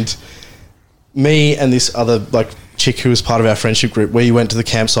 and me and this other chick who was part of our friendship group, we went to the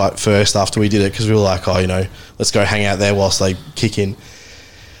campsite first after we did it because we were like, let's go hang out there whilst they kick in.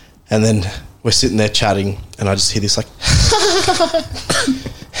 And then we're sitting there chatting, and I just hear this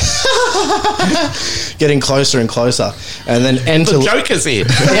getting closer and closer, and then enter The Joker's here.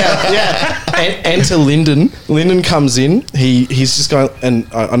 Enter Lyndon. Lyndon comes in. He's just going, and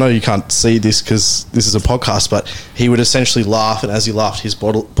I know you can't see this because this is a podcast, but he would essentially laugh, and as he laughed, his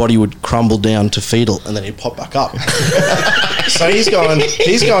body would crumble down to fetal, and then he'd pop back up. So he's going,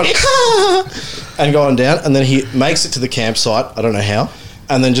 and going down, and then he makes it to the campsite. I don't know how,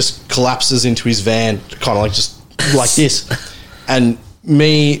 and then just collapses into his van, kind of just like this, and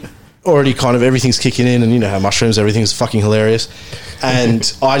me. Already kind of everything's kicking in, and you know how mushrooms, everything's fucking hilarious.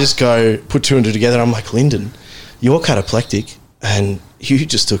 And I just go, put 2 and 2 together. I'm like, Lyndon, you're cataplectic and you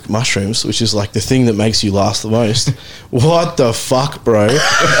just took mushrooms, which is like the thing that makes you laugh the most. What the fuck, bro?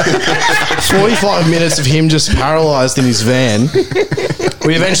 45 minutes of him just paralyzed in his van.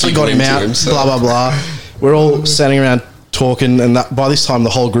 We eventually got him out, blah, blah, blah. We're all standing around talking, and by this time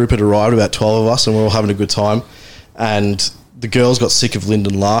the whole group had arrived, about 12 of us, and we're all having a good time. And the girls got sick of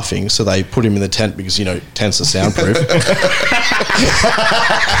Lyndon laughing, so they put him in the tent because, tents are soundproof.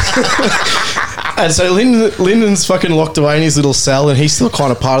 And so Lyndon's fucking locked away in his little cell, and he's still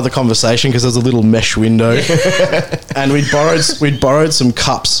kind of part of the conversation because there's a little mesh window. And we'd borrowed some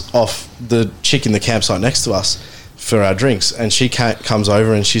cups off the chick in the campsite next to us for our drinks, and she comes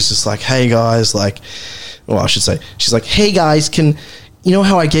over and she's just like, hey guys, she's like, hey guys, you know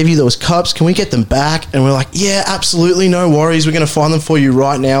how I gave you those cups? Can we get them back? And we're like, yeah, absolutely, no worries. We're going to find them for you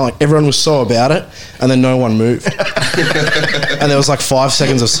right now. Like, everyone was so about it, and then no one moved. And there was 5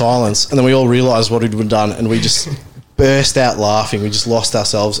 seconds of silence, and then we all realised what we'd done, and we just burst out laughing. We just lost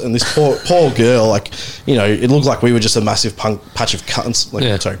ourselves, and this poor girl, it looked like we were just a massive pack of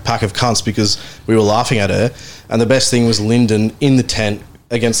cunts because we were laughing at her. And the best thing was Lyndon in the tent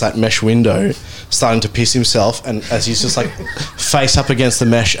against that mesh window, starting to piss himself, and as he's just face up against the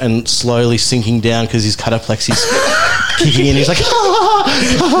mesh and slowly sinking down because his cataplexy's kicking in, he's like,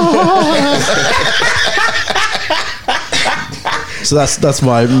 So that's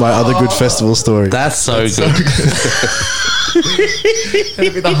my other good festival story. That's so good.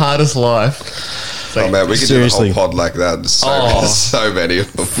 It'd be the hardest life. Oh man, we could Seriously. do a whole pod like that. There's so many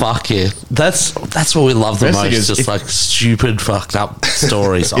of them. Fuck yeah. That's what we love the Best thing most. is Just stupid, fucked up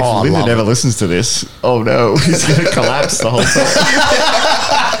stories. If I Lyndon love ever it. listens to this, oh no, he's going to collapse the whole time.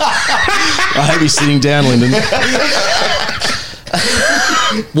 I hope he's sitting down, Lyndon.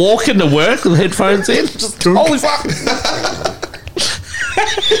 Walking to work with headphones in. Just, holy fuck.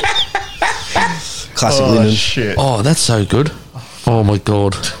 Classic Oh Lyndon. shit. Oh, that's so good. Oh my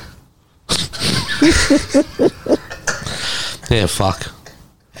God. Yeah, fuck.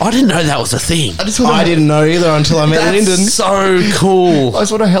 I didn't know that was a thing. I didn't know either until I met That's Lyndon. so cool. I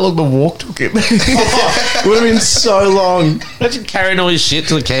just wonder how long the walk took him. Would have been so long. Imagine carrying all his shit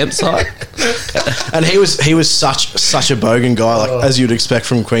to the campsite. And he was such a bogan guy, like as you'd expect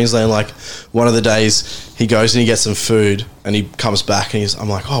from Queensland. Like one of the days he goes and he gets some food and he comes back and I'm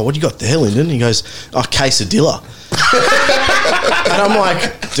like, oh, what do you got there, Lyndon? And he goes, oh, quesadilla. And I'm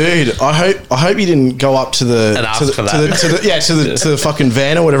like, dude, I hope you didn't go up to the And ask to the, for to the, that. to the to the fucking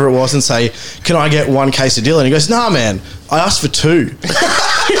van or whatever it was and say, can I get one quesadilla? And he goes, nah, man, I asked for 2.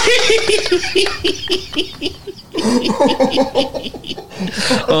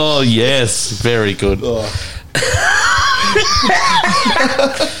 Oh, yes. Very good. Oh,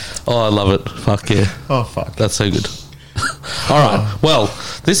 I love it. Fuck yeah. Oh, fuck. That's so good. All right. Well,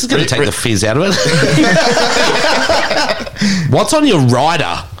 this is going to take the fizz out of it. What's on your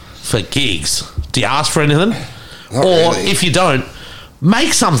rider for gigs? Do you ask for anything? Not Or really. if you don't,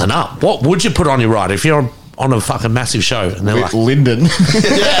 make something up. What would you put on your rider if you're on a fucking massive show and they're like, Lyndon.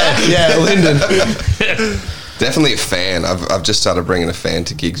 Yeah, Lyndon. Definitely a fan. I've just started bringing a fan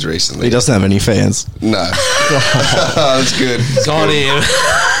to gigs recently. He doesn't have any fans. No. That's good. got him.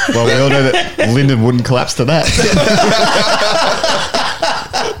 Well, we all know that Lyndon wouldn't collapse to that.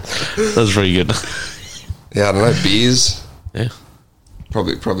 That's very good. Yeah, I don't know. Beers. Yeah.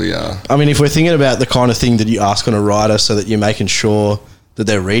 Probably. I mean, if we're thinking about the kind of thing that you ask on a rider so that you're making sure that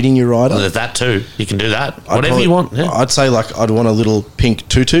they're reading your rider. There's that too. You can do that. I'd Whatever probably- you want. Yeah. I'd say like I'd want a little pink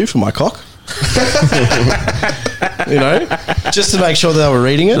tutu for my cock. You know, just to make sure they were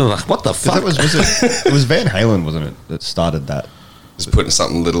reading it. Like, what the fuck? That was it was Van Halen, wasn't it, that started that? Just putting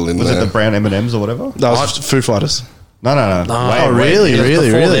something little in Was there. it the brown M&Ms or whatever? That was Foo Fighters. No. Oh, really? It was Really?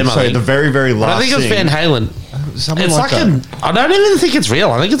 before Really? them, I So think. the very, very I last don't think it was thing- Van Halen. Something It's like I don't even think it's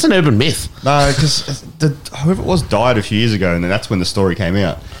real. I think it's an urban myth. No, because whoever it was died a few years ago, and then that's when the story came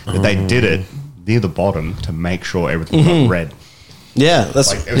out. That they did it near the bottom to make sure everything got read. Yeah,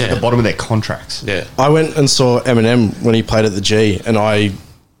 that's. Like, it was Yeah. at the bottom of their contracts. Yeah. I went and saw Eminem when he played at the G, and I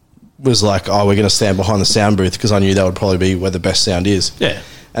was like, "Oh, we're going to stand behind the sound booth," because I knew that would probably be where the best sound is. Yeah.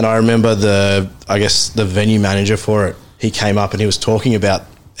 And I remember the venue manager for it. He came up and he was talking about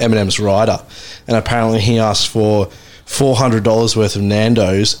Eminem's rider, and apparently he asked for $400 worth of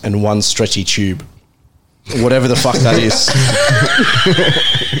Nando's and one stretchy tube, whatever the fuck that is,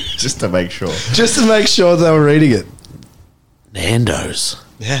 Just to make sure. just to make sure they were reading it. Nando's.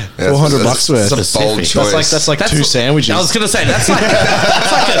 Yeah, Yeah, $400 that's worth. a bold Specific. choice. That's like 2 sandwiches. I was going to say, that's like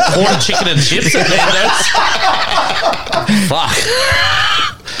a quarter chicken and chips at Nando's. Fuck.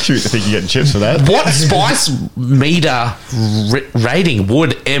 Shoot, I think you're getting chips for that. What spice meter rating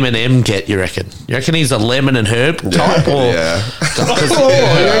would Eminem get, you reckon? You reckon he's a lemon and herb type? Or, Yeah.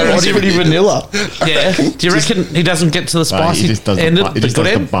 Oh, What do you- pretty vanilla. yeah. Do you reckon he doesn't get to the spicy He just does, end? he just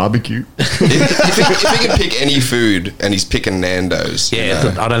does the barbecue. if he can pick any food and he's picking Nando's. Yeah,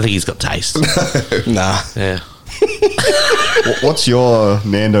 you know. I don't think he's got taste. Nah. Yeah. What's your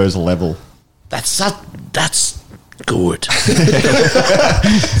Nando's level? That's good. I've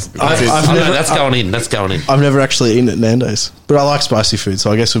That's going in. That's going in. I've never actually eaten at Nando's, but I like spicy food,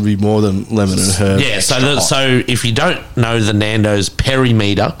 so I guess it would be more than lemon and herb. Yeah, so if you don't know the Nando's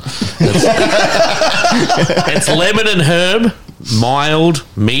perimeter, it's lemon and herb, mild,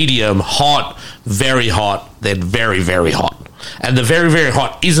 medium, hot, very hot, then very, very hot. And the very, very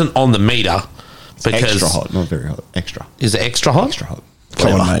hot isn't on the meter because Extra hot, not very hot. Extra. Is it extra hot? Extra hot.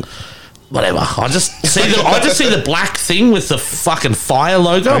 Come on, Whatever. mate. Whatever. I just see the black thing with the fucking fire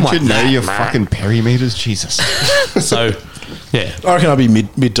logo. I'm Don't you like, know nah, your nah. fucking perimeters? Jesus. So, yeah. I reckon I'd be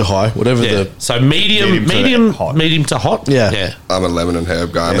mid to high, whatever Yeah. the. So medium Medium to hot. Yeah. Yeah. I'm a lemon and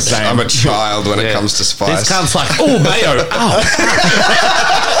herb guy. same. I'm a child when it Yeah. comes to spice. This cunt's like, oh, mayo. Oh,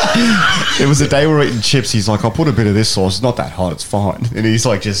 It was the day we were eating chips. He's like, I'll put a bit of this sauce. It's not that hot. It's fine. And he's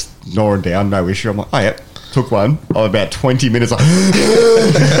like, just gnawing down, no issue. I'm like, oh, yeah. Took one. Oh, about 20 minutes. Like,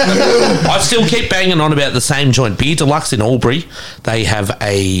 I still keep banging on about the same joint. Beer Deluxe in Albury, they have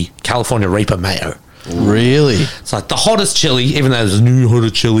a California Reaper mayo. Really? It's like the hottest chili, even though there's a new hotter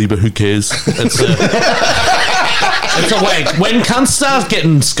chili, but who cares? It's a wag. When cunts start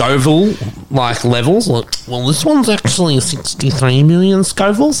getting Scoville like levels, like, well, this one's actually 63 million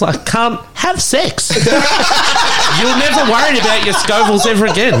Scovilles. Like, can't have sex. You'll never worry about your Scovilles ever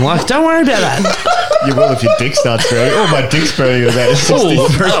again. Like, don't worry about that. you will if your dick starts burning. Oh, my dick's burning at about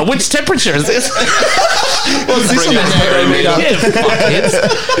 63. Oh, which temperature is this? What's this on the Perimeter. perimeter? Yeah,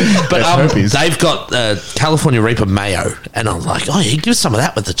 fuckheads. But herpes. they've got California Reaper mayo, and I'm like, oh, yeah, give some of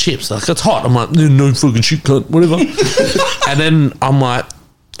that with the chips. Like, it's hot. I'm like, no fucking shit, cunt, whatever. And then I'm like,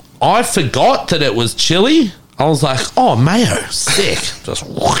 I forgot that it was chili. I was like, oh, mayo, sick. Just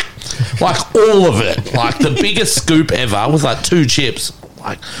like all of it. Like the biggest scoop ever with like 2 chips.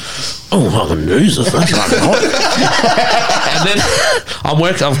 Like, oh, fucking news. That's fucking hot. And then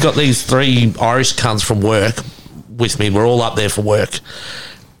I've got these 3 Irish cunts from work with me. We're all up there for work.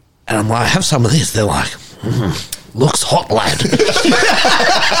 And I'm like, have some of this. They're like, looks hot, lad.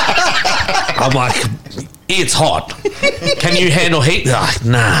 I'm like, it's hot. Can you handle heat? They're like,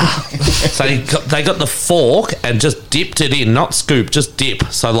 nah. So they got the fork and just dipped it in, not scoop, just dip.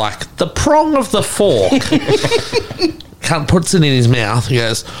 So like the prong of the fork, cunt puts it in his mouth. He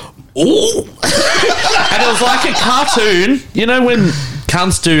goes, ooh. And it was like a cartoon. You know when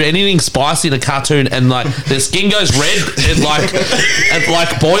cunts do anything spicy in a cartoon and like their skin goes red, it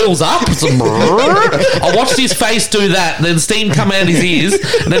like boils up. I watched his face do that, then steam come out his ears,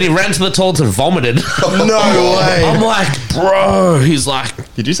 and then he ran to the toilet and vomited. No way. I'm like, bro. He's like,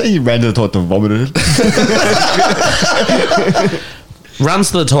 Did you say he ran to the toilet and vomited?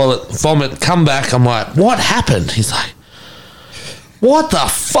 runs to the toilet, vomit, come back. I'm like, what happened? He's like, what the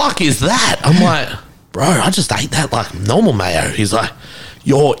fuck is that? I'm like, bro, I just ate that like normal mayo. He's like,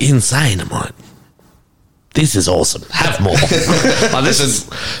 you're insane. I'm like, this is awesome. Have more. Like,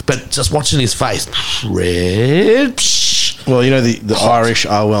 but just watching his face, red. Well, you know, the Irish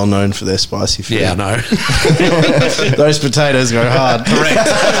are well known for their spicy food. Yeah, I know. Those potatoes go hard. Correct.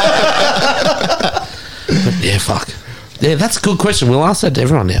 But yeah, fuck. Yeah, that's a good question. We'll ask that to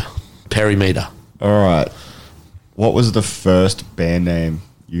everyone now. Perimeter. All right. What was the first band name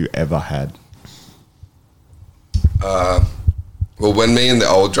you ever had? Well, when me and the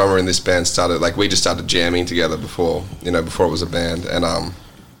old drummer in this band started, like we just started jamming together before it was a band, and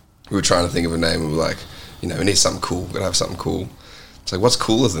we were trying to think of a name, and we were like, we need something cool. We're gonna have something cool. It's like, what's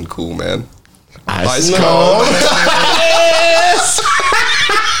cooler than cool, man? Ice Cold. Yes!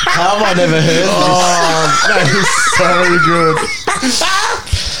 How have I never heard That is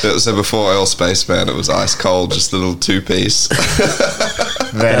so good. So before Earl Spaceman, it was Ice Cold, just a little 2-piece.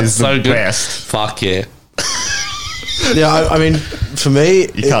 That is the so good. best. Fuck yeah. Yeah, I mean, for me,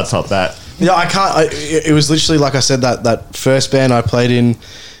 You can't top that. yeah, I can't. It was literally like I said, that first band I played in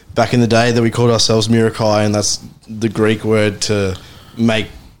back in the day that we called ourselves Mirakai, and that's the Greek word to make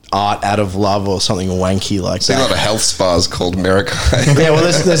art out of love or something wanky like There's a lot that. of health spas called Mirakai. Yeah, well,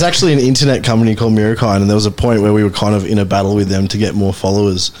 there's actually an internet company called Mirakai, and there was a point where we were kind of in a battle with them to get more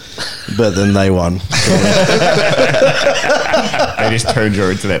followers, but then they won. They just turned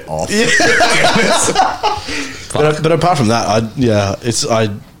your internet off. But apart from that, I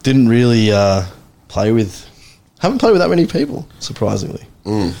didn't really haven't played with that many people, surprisingly.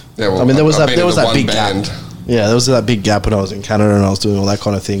 Yeah, well, I mean, there was I've been in the that one big band. gap. Yeah, there was that big gap when I was in Canada and I was doing all that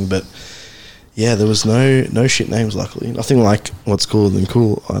kind of thing. But yeah, there was no shit names. Luckily, nothing like what's cooler than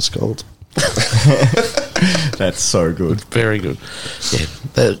cool. Ice Cold. That's so good. Very good. Yeah.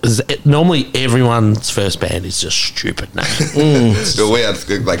 Normally everyone's first band is just stupid name. So we had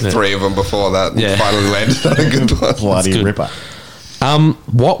like 3 of them before that, and Yeah. finally landed on a good one. Bloody good. ripper.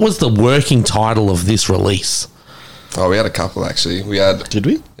 What was the working title of this release? Oh, we had a couple actually. We had Did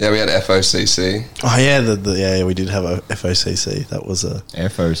we? Yeah, we had FOCC. Oh yeah, yeah, we did have a FOCC. That was a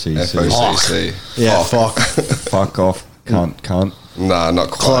FOCC. FOCC. yeah. Fuck. Fuck off. Cunt. Nah,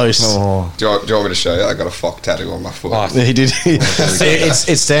 not quite. Close. Oh. Do you want me to show you? I got a fuck tattoo on my foot. Oh, Yeah, he did.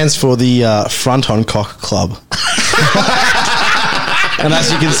 It stands for the Front on Cock Club. And as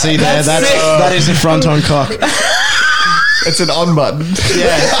you can see there, that is a front on cock. It's an on button.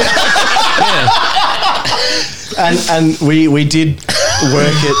 And we did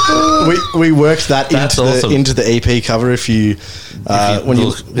work it. We worked that That's awesome. into the EP cover. If you when you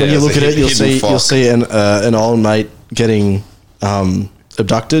look at it, you'll hidden see fuck. an old mate getting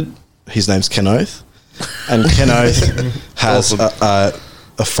abducted. His name's Ken Oath, and Ken Oath has a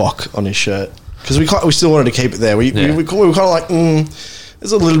fock on his shirt because we still wanted to keep it there. We were kind of like,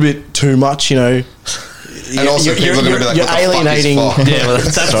 there's a little bit too much, you know. And also, people are going to be like, you're what the alienating. fuck is fuck? Yeah, well,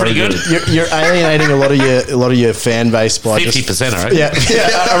 that's pretty good. You're alienating a lot of your fan base by 50%, I reckon.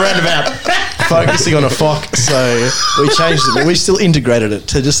 yeah, around about focusing on a fock. So we changed it, but we still integrated it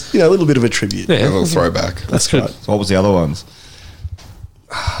to just a little bit of a tribute. Yeah. A little throwback. That's good. So what was the other ones?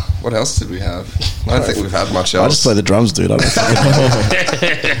 What else did we have? I don't think we've had much else. I just play the drums, dude. I don't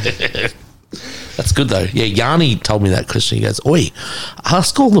think That's good though. Yeah, Yanni told me that question. He goes, "Oi,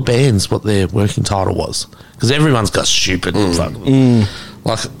 ask all the bands what their working title was because everyone's got stupid fucking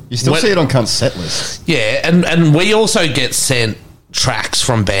like You still see it on Cunt's set list. Yeah, and we also get sent tracks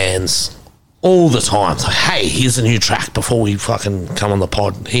from bands all the time. It's like, hey, here's a new track before we fucking come on the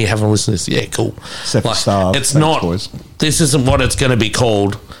pod. Here, have a listen to this. Yeah, cool. Except for Starve. It's Thanks, not. boys. This isn't what it's going to be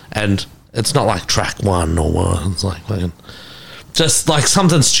called. and it's not like track 1 or what. It's like fucking just like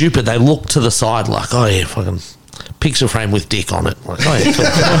something stupid. They look to the side like, oh yeah, fucking picture frame with dick on it. Like, oh yeah, cool.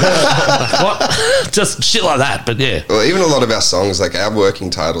 Like, what? Just shit like that. But yeah, Well, even a lot of our songs, like our working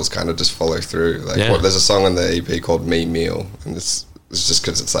titles, kind of just follow through. Like, Yeah. there's a song on the EP called "Me Meal," and it's just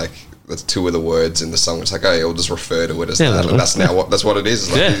because it's like that's 2 of the words in the song. It's like, oh, yeah, we'll just refer to it as Yeah, that. that'll And that's what it is.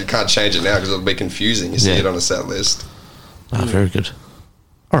 It's like Yeah. you can't change it now because it'll be confusing. You see Yeah. it on a set list. oh, very good.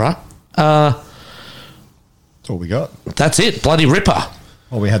 All right, That's all we got. that's it. Bloody Ripper.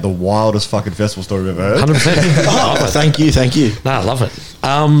 Oh, we had the wildest fucking festival story we've ever heard. 100%. Oh, thank you. No, I love it.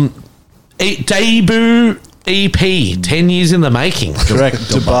 Debut EP, 10 years in the making. Correct.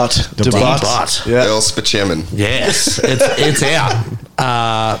 Debut. Debut. Yeah. Earl Spachemin. Yes, it's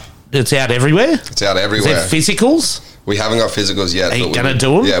out. It's out everywhere. It's out Is everywhere. it physicals? We haven't got physicals yet. Are you but gonna we'd-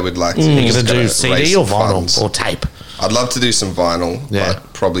 do 'em? Yeah, we'd like to. Are We're you just going to do raise CD or some vinyl funds. or tape? I'd love to do some vinyl, Yeah.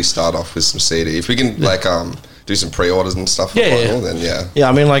 but probably start off with some CD. If we can, do some pre-orders and stuff for Yeah, yeah. vinyl, then yeah. Yeah,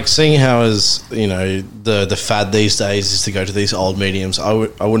 I mean, like seeing how as the fad these days is to go to these old mediums. I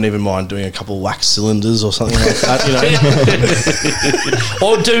wouldn't even mind doing a couple wax cylinders or something like that.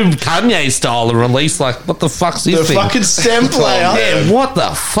 Or do Kanye style and release like, what the fuck's this The thing? fucking stem player. Yeah, what the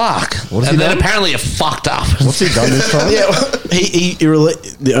fuck? What has And he then done? apparently it fucked up. What's he done this time? Yeah,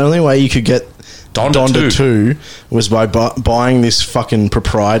 the only way you could get Donda 2 was by buying this fucking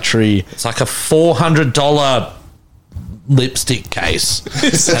proprietary. It's like a $400 lipstick case.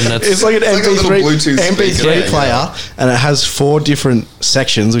 And It's like an like a little MP3, Bluetooth MP3 speaker, yeah. player, and it has 4 different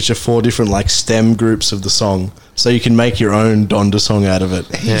sections, which are 4 different like stem groups of the song. So you can make your own Donda song out of it.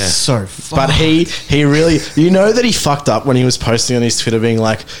 Yeah. So But he really, that he fucked up when he was posting on his Twitter being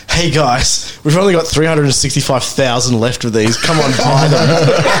like, hey guys, we've only got 365,000 left of these. Come on, buy them.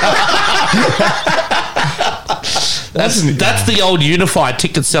 That's the old Unified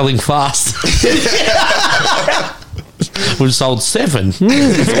ticket selling fast. We've sold 7.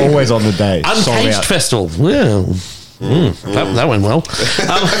 it's always on the day. Sold Uncaged out. Festival. Well, that went well.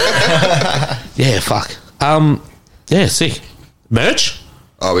 Yeah, fuck. Yeah, sick. Merch?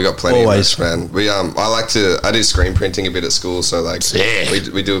 Oh, we got plenty Always. of merch, man. We I do screen printing a bit at school, so like Yeah.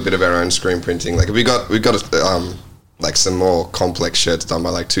 we do a bit of our own screen printing. Like we got like some more complex shirts done by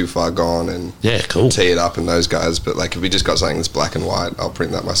like Too Far Gone and Yeah, cool. Tee It Up and those guys. But like if we just got something that's black and white, I'll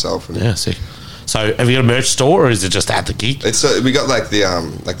print that myself. And Yeah, sick. So, have you got a merch store, or is it just at the gig? it's we got like the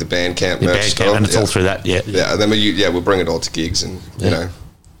Bandcamp Your merch band store, camp, and it's yeah. all through that. Yeah, Yeah, and then we'll bring it all to gigs and you know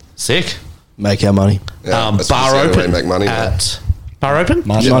sick. Make our money. yeah, that's Bar the only way open to make money. man. at Bar open.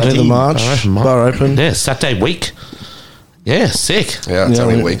 March 19th of 19th. March. Bar open. Yeah, Saturday week. Yeah, sick. Yeah, it's Yeah,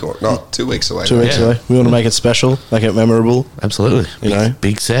 only a we- week or not 2 weeks away. 2 now. weeks Yeah. away. We want to make it special, make it memorable. Absolutely. You know.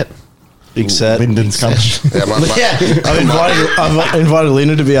 big set. Big set. Lyndon's coming. Yeah, my, Yeah, I've invited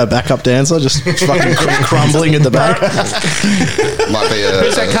Linda to be our backup dancer, just fucking crumbling at the back. might be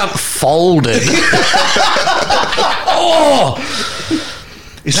Who's that cunt folded? Oh!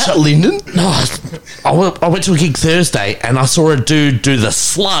 Is that Lyndon? No, I went to a gig Thursday and I saw a dude do the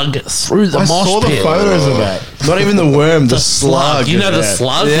slug through the I mosh saw the pit. photos of that. Not even the worm, the slug. You know the Yeah.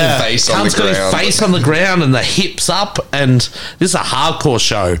 slug? Yeah. Face on the Cunt's got ground. his face on the ground and the hips up, and this is a hardcore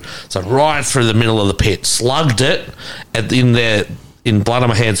show. So right through the middle of the pit, slugged it in Blood on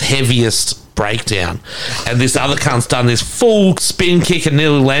My Hands' heaviest breakdown. And this other cunt's done this full spin kick and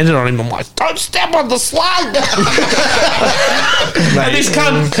nearly landed on him. I'm like, don't step on the slug! And this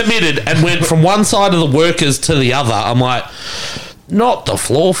cunt committed and went from one side of the workers to the other. I'm like, not the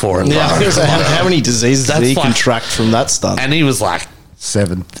floor for it. Yeah, I was bro. gonna say, how many diseases did That's he like- contract from that stunt? And he was like,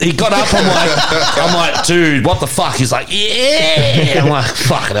 7. he got up. I'm like, dude, what the fuck? He's like, yeah. I'm like,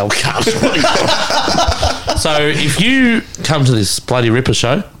 fucking hell, cunt. What are you doing? So if you come to this bloody Ripper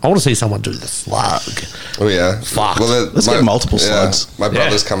show, I want to see someone do the slug. Oh yeah, Fuck. Let's get multiple slugs. My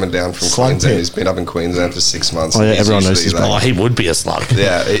brother's Yeah. coming down from Slug Queensland. pit. He's been up in Queensland for 6 months. Oh, yeah, and he's everyone knows usually his Oh, he would be a slug.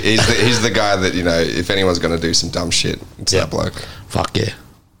 Yeah, he's the guy that, you know, if anyone's going to do some dumb shit, it's Yeah. that bloke. Fuck yeah.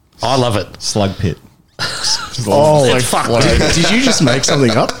 I love it. Slug pit. Oh, Like, fuck, did you just make something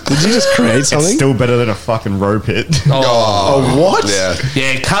up? Did you just create It's something? still better than a fucking row pit. Oh, what? Yeah.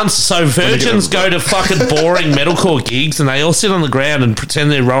 Yeah, cunts. So virgins go to fucking boring metalcore gigs and they all sit on the ground and pretend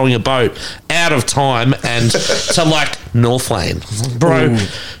they're rowing a boat out of time and to like North Lane. Bro,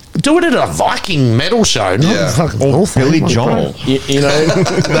 do it at a Viking metal show, not Yeah. fucking Or North Lane. Billy Like, Joel. bro. You know,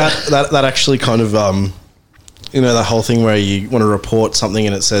 that actually kind of, that whole thing where you want to report something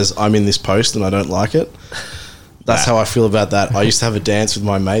and it says, I'm in this post and I don't like it. That's how I feel about that. I used to have a dance with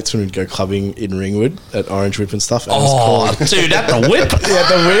my mates when we'd go clubbing in Ringwood at Orange Whip and stuff. And it was called, dude, at the whip. yeah,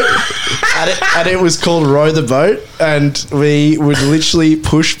 the whip. And it was called Row the Boat. And we would literally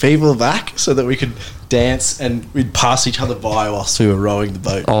push people back so that we could dance, and we'd pass each other by whilst we were rowing the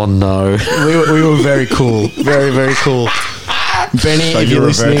boat. Oh, no. We were very cool. Very, very cool. Benny, So if you you're were a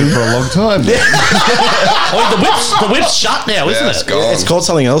listening. virgin for a long time. Oh, the whip's shut now, isn't it's it? gone. It's called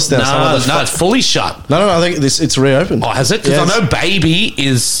something else now. No, it's fully shut. No, I think it's reopened. Oh, has it? Because Yeah, I know Baby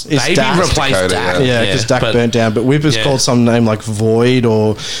is... It's Baby Dak. replaced Dakota, Dak. Yeah, because Dak but- burnt down. But Whip is Yeah. called some name like Void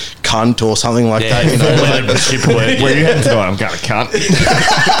or Cunt or something like Yeah, that. You know, word, like, super word. Where you heading tonight? I'm going to cunt.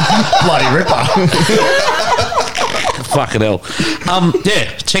 Bloody ripper. Fucking hell.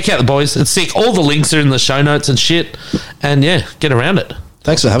 Yeah, check out the boys. It's sick. All the links are in the show notes and shit. And yeah, get around it.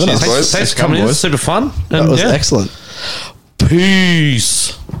 thanks for having Cheers, us. boys. Thanks for coming in. boys. Super fun. That And was yeah. excellent.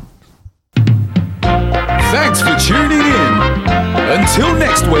 Peace. Thanks for tuning in. Until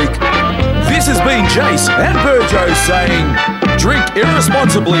next week, this has been Jace and Virgo saying, drink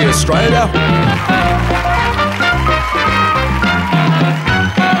irresponsibly, Australia.